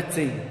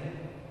submitting.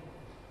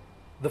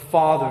 The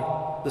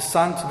Father, the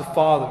Son to the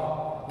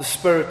Father, the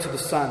Spirit to the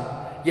Son.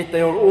 Yet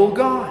they are all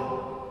God.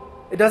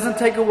 It doesn't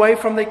take away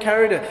from their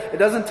character. It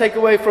doesn't take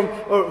away from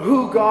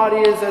who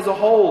God is as a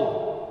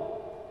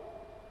whole.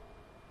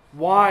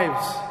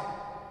 Wives,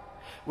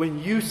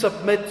 when you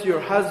submit to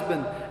your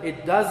husband,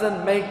 it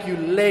doesn't make you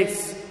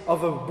less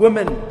of a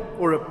woman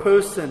or a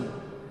person.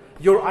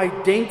 Your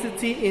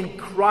identity in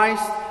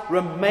Christ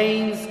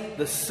remains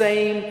the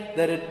same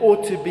that it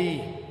ought to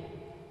be.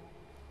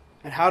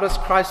 And how does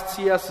Christ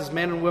see us as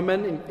men and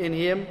women in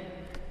Him?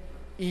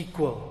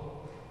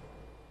 Equal.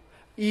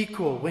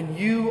 Equal. When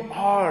you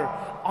are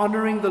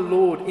honoring the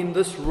Lord in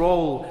this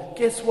role,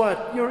 guess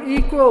what? You're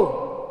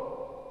equal.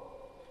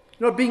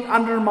 You're not being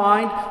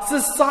undermined.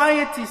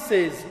 Society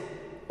says,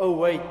 oh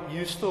wait,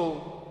 you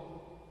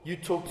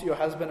talk to your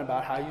husband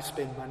about how you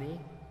spend money?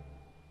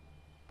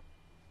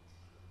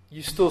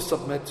 You still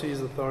submit to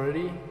his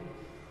authority?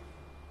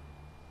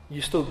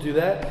 You still do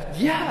that?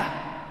 Yeah.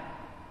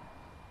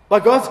 By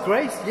God's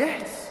grace,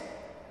 yes.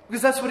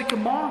 Because that's what He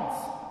commands.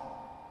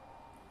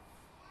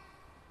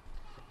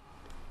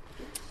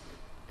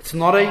 It's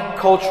not a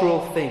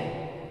cultural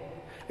thing.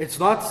 It's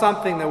not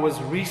something that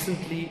was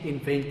recently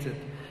invented.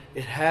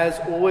 It has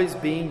always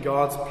been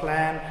God's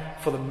plan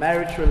for the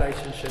marriage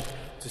relationship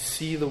to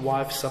see the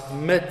wife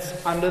submit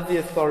under the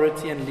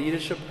authority and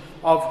leadership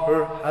of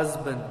her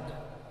husband.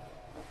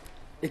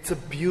 It's a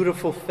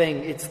beautiful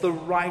thing. It's the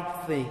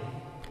right thing.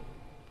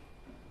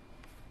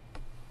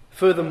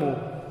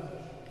 Furthermore,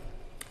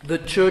 the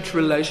church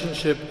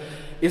relationship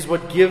is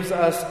what gives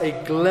us a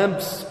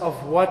glimpse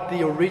of what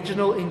the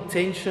original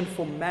intention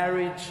for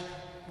marriage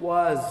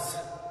was.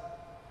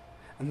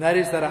 And that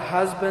is that a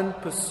husband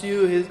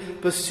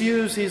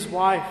pursues his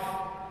wife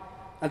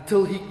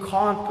until he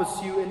can't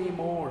pursue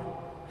anymore.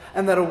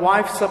 And that a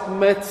wife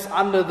submits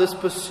under this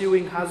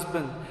pursuing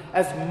husband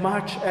as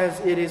much as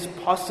it is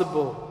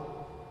possible.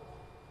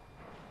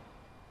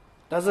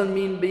 Doesn't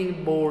mean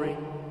being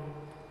boring.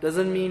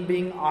 Doesn't mean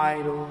being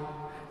idle.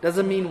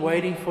 Doesn't mean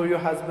waiting for your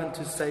husband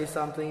to say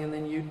something and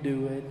then you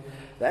do it.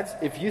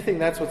 If you think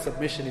that's what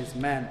submission is,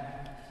 man,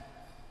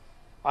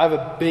 I have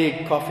a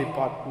big coffee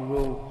pot and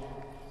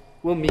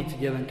we'll meet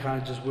together and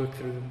kind of just work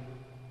through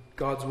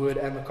God's word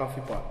and the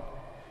coffee pot.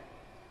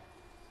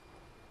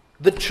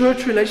 The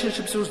church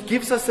relationship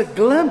gives us a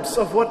glimpse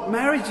of what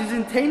marriage is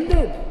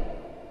intended.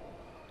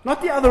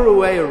 Not the other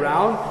way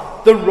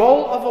around. The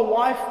role of a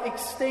wife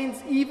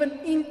extends even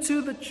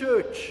into the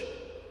church.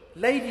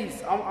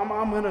 Ladies,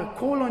 I'm going to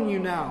call on you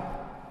now.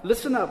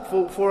 Listen up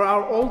for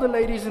our older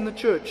ladies in the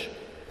church.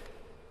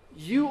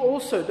 You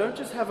also don't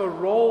just have a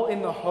role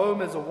in the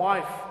home as a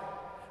wife,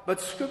 but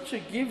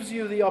Scripture gives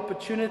you the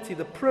opportunity,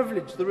 the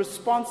privilege, the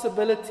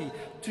responsibility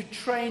to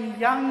train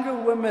younger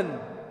women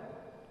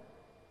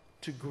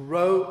to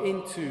grow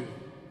into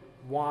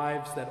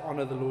wives that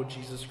honor the Lord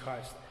Jesus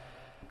Christ.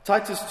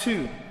 Titus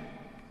 2,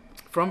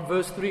 from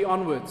verse 3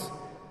 onwards,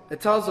 it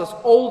tells us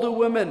older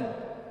women,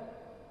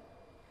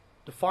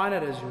 define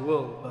it as you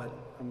will, but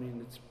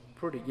it's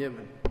pretty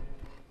given.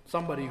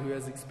 Somebody who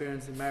has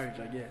experience in marriage,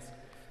 I guess.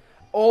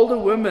 Older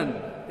women,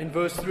 in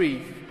verse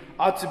 3,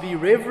 are to be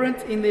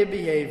reverent in their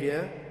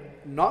behavior,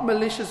 not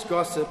malicious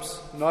gossips,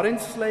 not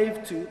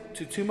enslaved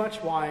to too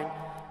much wine,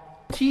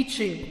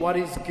 teaching what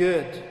is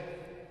good.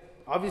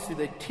 Obviously,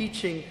 they're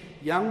teaching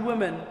young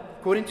women,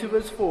 according to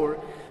verse 4,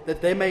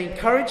 that they may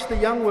encourage the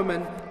young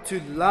women to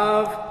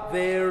love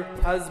their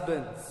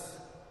husbands.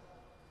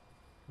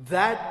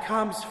 That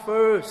comes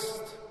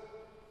first.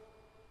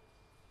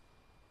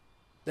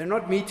 They're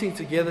not meeting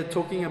together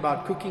talking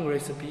about cooking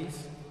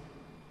recipes.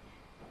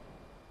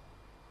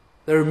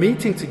 They're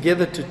meeting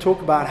together to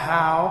talk about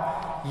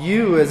how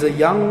you as a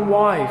young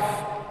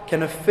wife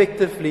can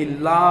effectively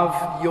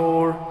love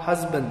your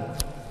husband.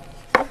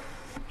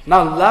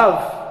 Now,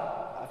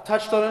 love, I've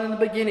touched on it in the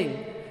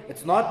beginning.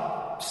 It's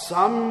not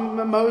some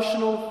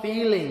emotional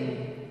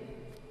feeling.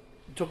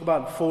 We talk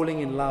about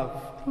falling in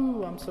love.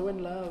 Ooh, I'm so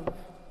in love.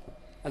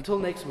 Until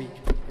next week,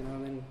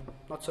 then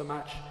not so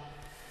much.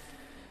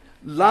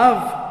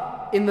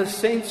 Love in the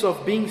sense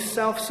of being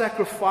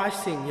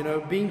self-sacrificing,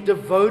 being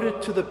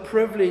devoted to the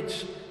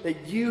privilege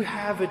that you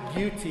have a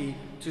duty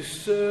to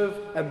serve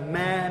a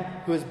man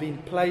who has been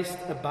placed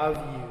above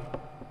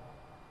you.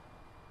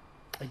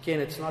 Again,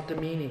 it's not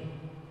demeaning.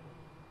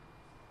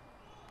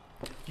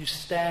 You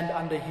stand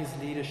under his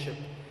leadership.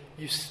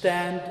 You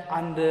stand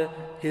under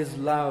his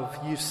love.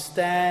 You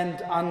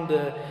stand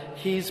under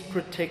his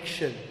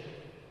protection.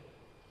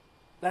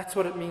 That's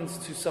what it means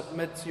to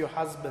submit to your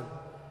husband.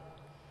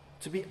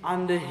 To be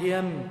under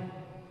him.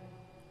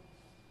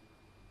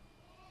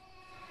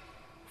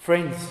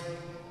 Friends,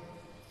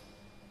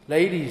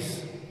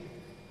 ladies,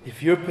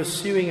 if you're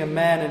pursuing a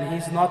man and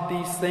he's not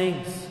these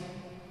things,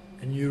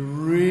 and you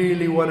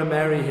really want to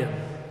marry him,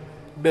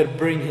 you better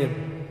bring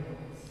him.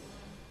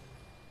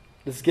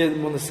 Let's get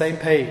them on the same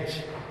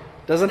page.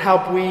 Doesn't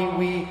help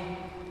we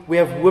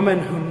have women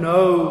who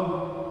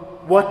know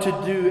what to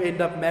do end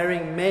up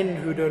marrying men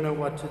who don't know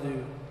what to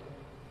do.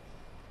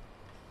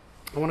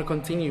 I want to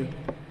continue.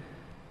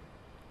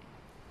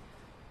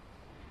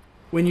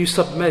 When you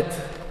submit,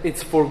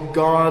 it's for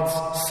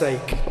God's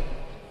sake.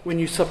 When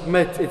you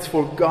submit, it's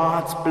for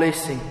God's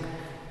blessing.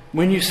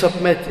 When you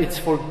submit, it's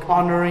for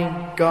honoring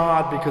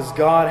God, because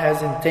God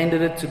has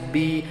intended it to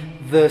be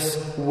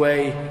this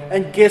way.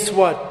 And guess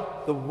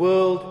what? The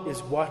world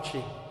is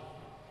watching.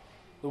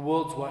 The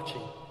world's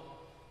watching.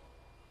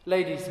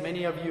 Ladies,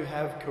 many of you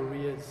have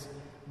careers,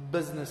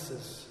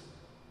 businesses.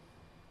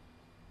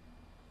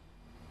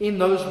 In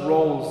those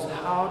roles,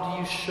 how do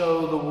you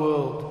show the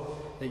world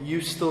that you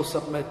still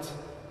submit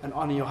and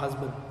honor your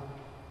husband?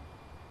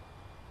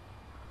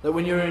 That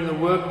when you're in the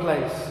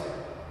workplace,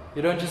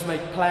 you don't just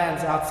make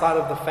plans outside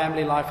of the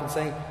family life and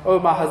saying, oh,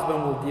 my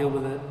husband will deal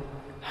with it.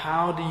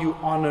 How do you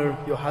honor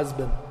your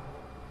husband?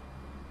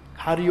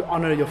 How do you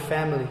honor your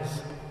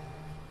families?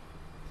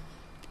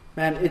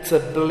 Man, it's a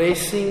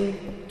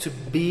blessing to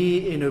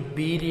be in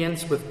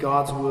obedience with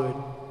God's word.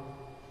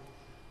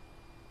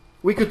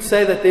 We could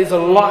say that there's a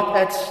lot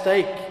at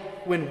stake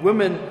when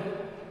women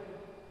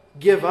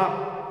give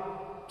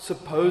up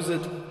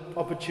supposed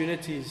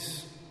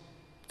opportunities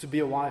to be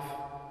a wife.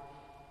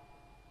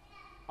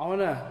 I want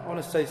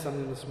to say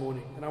something this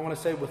morning, and I want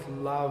to say it with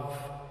love.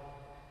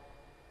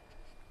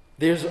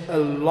 There's a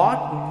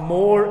lot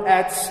more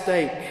at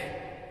stake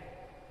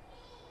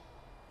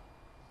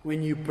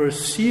when you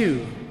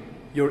pursue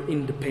your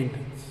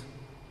independence.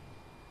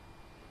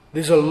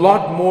 There's a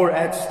lot more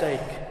at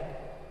stake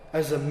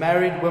as a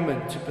married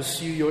woman to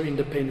pursue your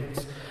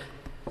independence.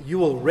 You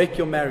will wreck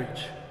your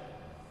marriage.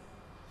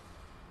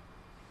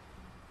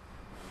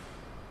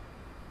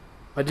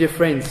 My dear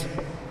friends,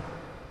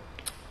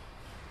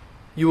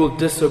 you will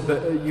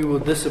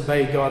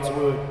disobey God's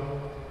word.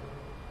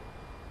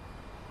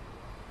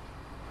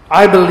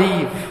 I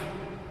believe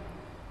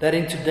that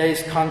in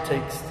today's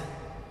context,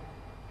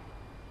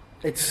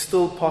 it's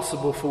still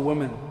possible for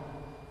women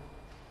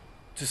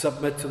to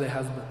submit to their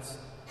husbands,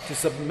 to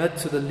submit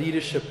to the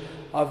leadership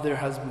of their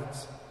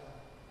husbands.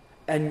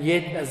 And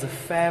yet, as a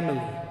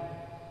family,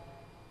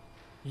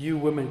 you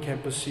women can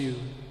pursue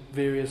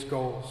various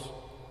goals.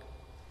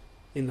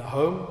 In the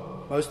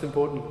home, most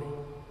importantly,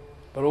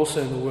 but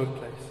also in the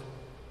workplace.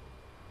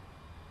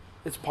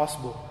 It's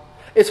possible.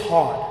 It's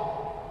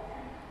hard.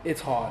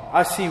 It's hard.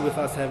 I see with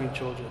us having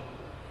children,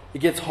 it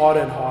gets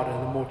harder and harder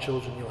the more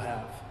children you'll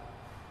have.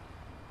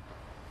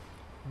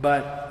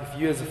 But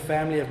if you as a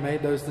family have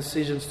made those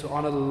decisions to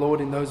honor the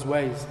Lord in those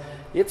ways,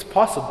 it's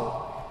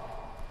possible.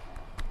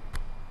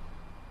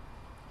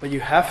 But you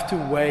have to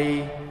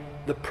weigh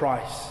the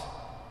price.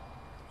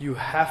 You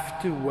have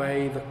to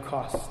weigh the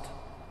cost.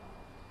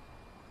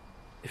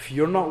 If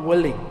you're not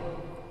willing,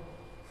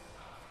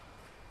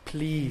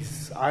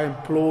 please, I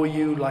implore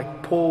you,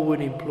 like Paul would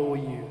implore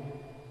you,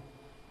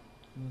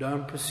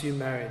 don't pursue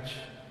marriage.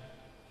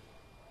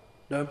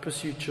 Don't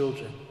pursue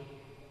children.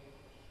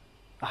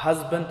 A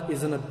husband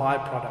isn't a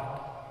byproduct.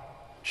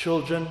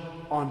 Children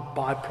aren't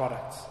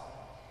byproducts.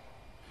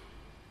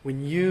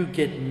 When you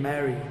get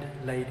married,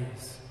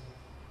 ladies,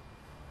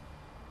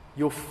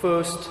 your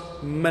first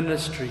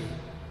ministry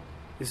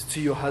is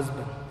to your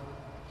husband,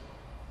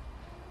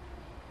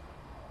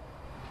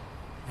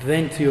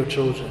 then to your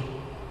children,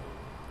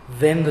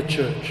 then the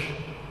church,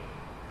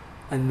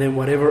 and then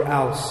whatever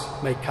else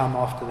may come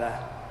after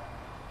that.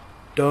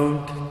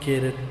 Don't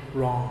get it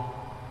wrong.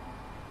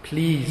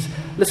 Please.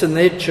 Listen,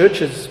 there are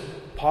churches,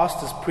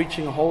 pastors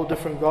preaching a whole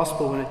different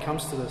gospel when it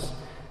comes to this,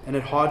 and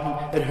it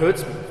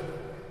hurts me.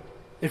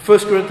 In 1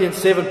 Corinthians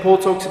 7, Paul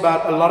talks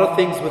about a lot of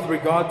things with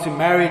regard to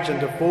marriage and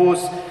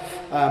divorce,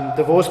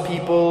 divorced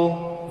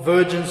people,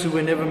 virgins who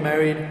were never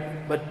married.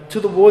 But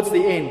towards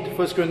the end,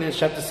 1 Corinthians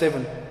chapter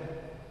 7,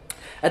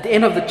 at the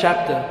end of the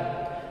chapter,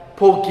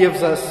 Paul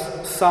gives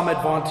us some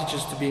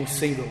advantages to being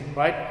single,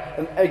 right?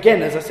 And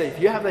again, as I say, if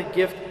you have that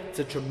gift, it's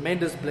a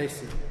tremendous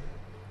blessing.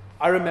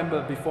 I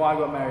remember before I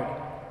got married,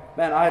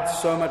 man, I had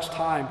so much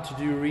time to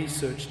do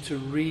research, to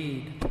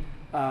read,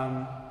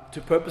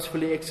 to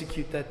purposefully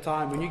execute that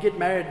time. When you get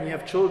married and you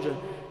have children,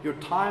 your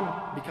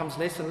time becomes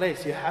less and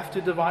less. You have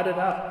to divide it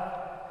up.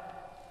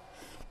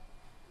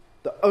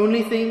 The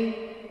only thing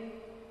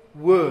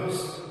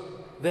worse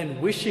than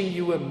wishing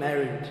you were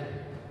married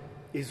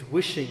is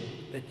wishing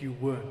that you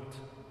weren't.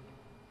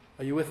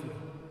 Are you with me?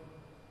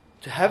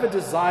 To have a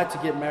desire to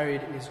get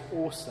married is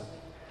awesome.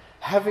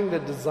 Having the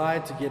desire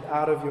to get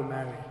out of your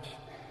marriage,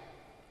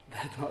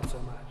 that's not so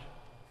much.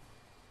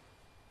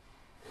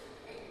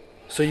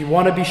 So you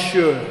want to be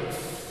sure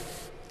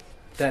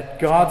that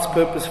God's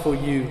purpose for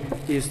you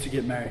is to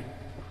get married.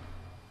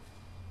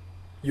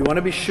 You want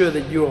to be sure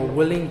that you are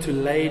willing to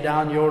lay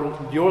down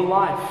your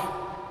life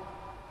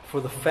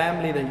for the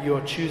family that you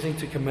are choosing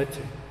to commit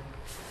to.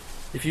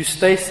 If you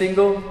stay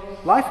single,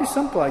 life is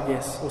simple, I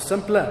guess, or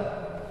simpler.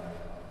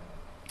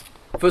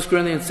 1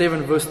 Corinthians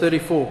 7 verse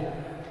 34.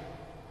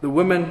 The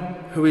woman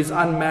who is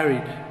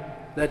unmarried,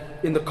 that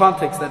in the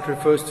context that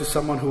refers to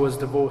someone who was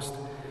divorced.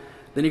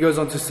 Then he goes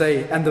on to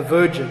say, and the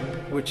virgin,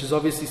 which is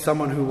obviously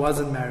someone who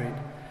wasn't married,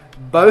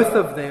 both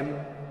of them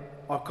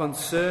are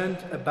concerned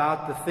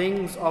about the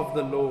things of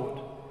the Lord,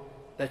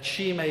 that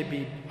she may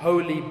be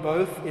holy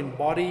both in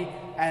body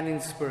and in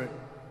spirit.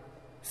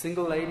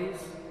 Single ladies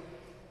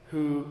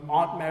who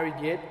aren't married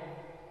yet,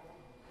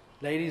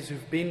 ladies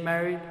who've been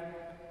married,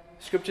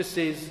 Scripture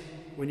says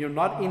when you're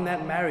not in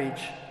that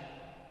marriage,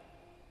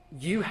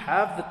 you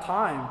have the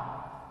time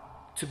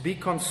to be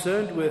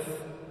concerned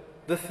with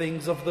the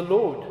things of the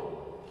Lord.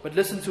 But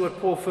listen to what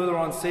Paul further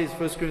on says,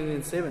 1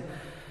 Corinthians 7.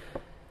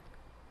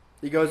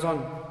 He goes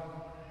on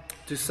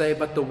to say,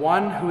 but the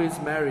one who is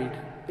married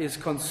is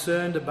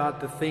concerned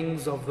about the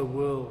things of the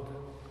world.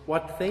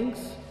 What things?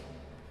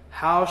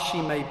 How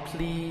she may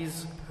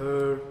please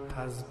her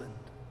husband.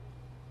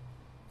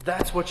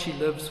 That's what she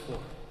lives for.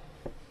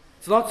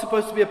 It's not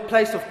supposed to be a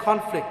place of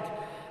conflict.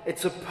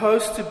 It's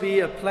supposed to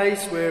be a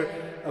place where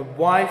a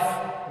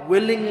wife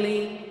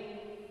willingly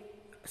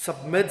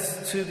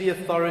submits to the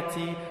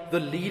authority, the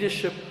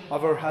leadership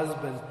of her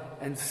husband,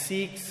 and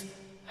seeks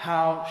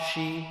how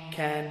she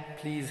can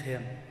please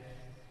him.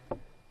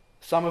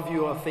 Some of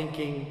you are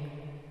thinking,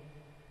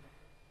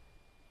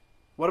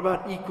 what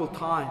about equal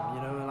time?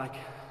 You know, like,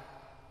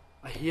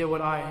 I hear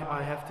what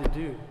I have to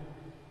do.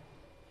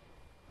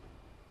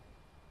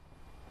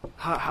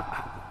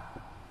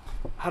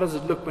 How does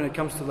it look when it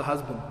comes to the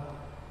husband?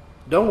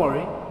 Don't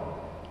worry,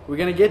 we're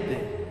going to get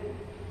there.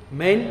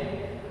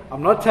 Men,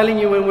 I'm not telling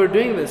you when we're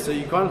doing this, so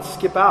you can't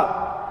skip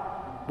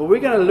out. But we're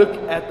going to look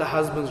at the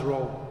husband's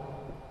role.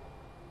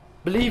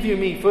 Believe you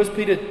me, 1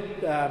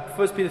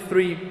 Peter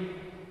 3,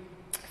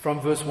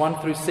 from verse 1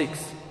 through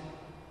 6.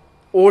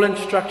 All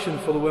instruction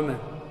for the women.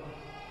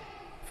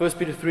 1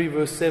 Peter 3,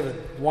 verse 7.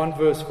 One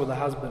verse for the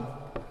husband.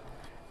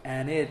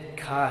 And it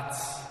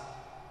cuts.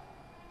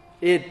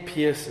 It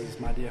pierces,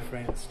 my dear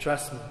friends.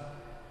 Trust me.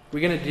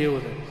 We're going to deal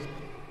with it.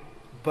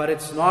 But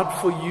it's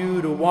not for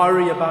you to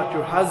worry about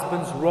your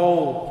husband's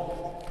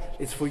role.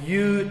 It's for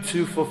you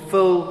to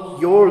fulfill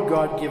your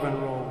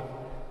God-given role.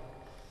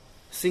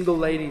 Single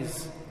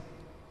ladies,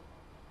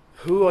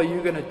 who are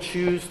you going to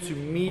choose to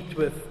meet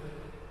with?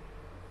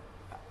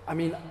 I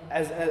mean,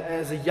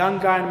 as a young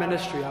guy in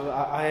ministry,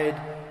 I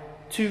had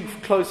two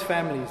close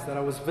families that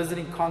I was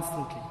visiting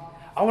constantly.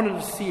 I wanted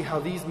to see how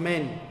these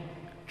men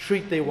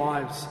treat their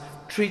wives,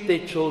 treat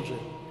their children,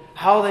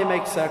 how they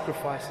make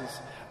sacrifices,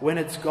 when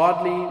it's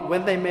godly,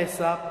 when they mess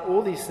up,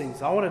 all these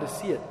things. I wanted to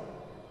see it.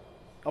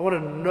 I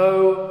wanted to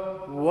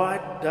know,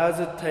 what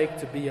does it take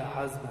to be a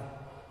husband?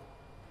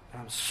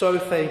 And I'm so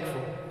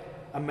thankful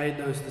I made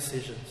those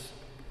decisions.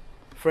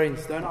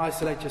 Friends, don't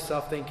isolate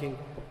yourself thinking,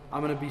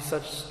 I'm going to be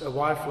such a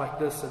wife like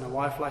this and a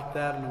wife like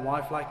that and a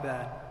wife like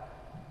that.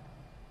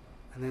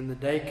 And then the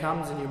day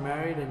comes and you're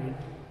married and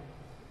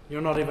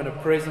you're not even a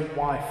present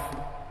wife.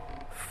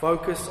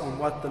 Focus on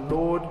what the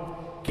Lord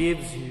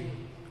gives you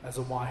as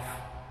a wife.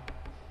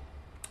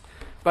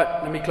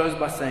 But let me close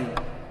by saying,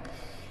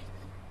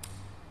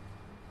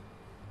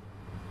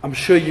 I'm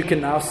sure you can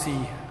now see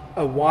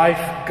a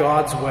wife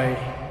God's way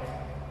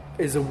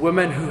is a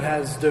woman who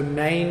has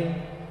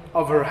domain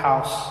of her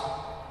house.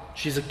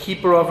 She's a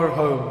keeper of her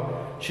home.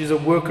 She's a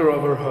worker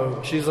of her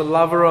home. She's a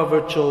lover of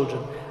her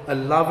children, a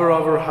lover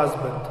of her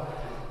husband.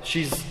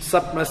 She's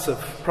submissive.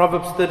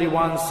 Proverbs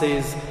 31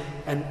 says,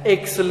 an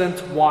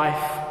excellent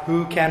wife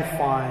who can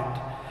find?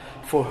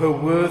 For her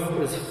worth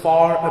is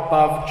far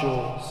above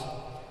jewels.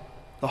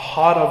 The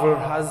heart of her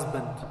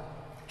husband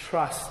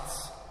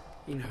trusts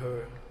in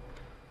her.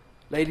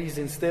 Ladies,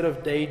 instead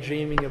of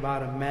daydreaming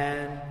about a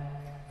man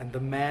and the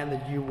man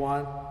that you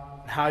want,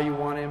 how you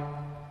want him,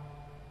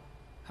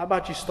 how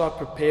about you start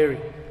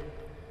preparing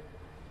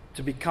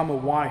to become a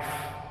wife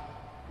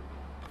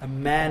a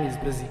man is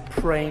busy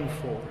praying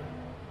for?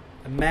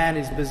 A man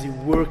is busy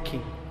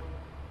working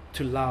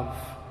to love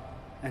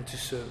and to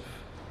serve.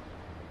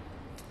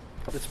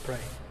 Let's pray.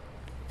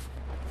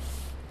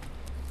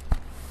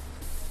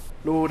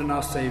 Lord and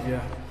our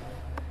Savior,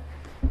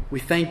 we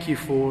thank you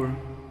for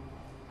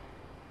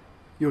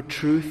your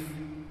truth.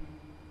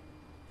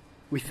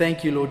 We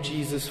thank you, Lord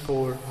Jesus,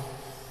 for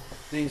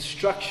the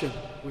instruction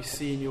we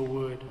see in your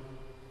word.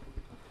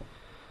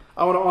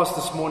 I want to ask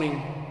this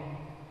morning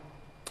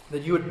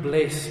that you would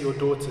bless your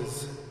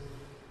daughters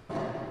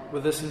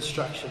with this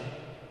instruction.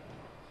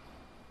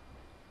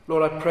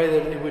 Lord, I pray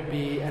that it would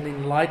be an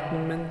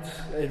enlightenment.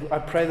 I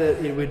pray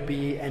that it would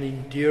be an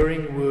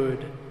enduring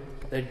word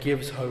that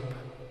gives hope.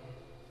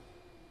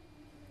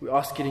 We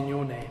ask it in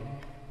your name.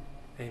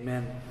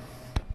 Amen.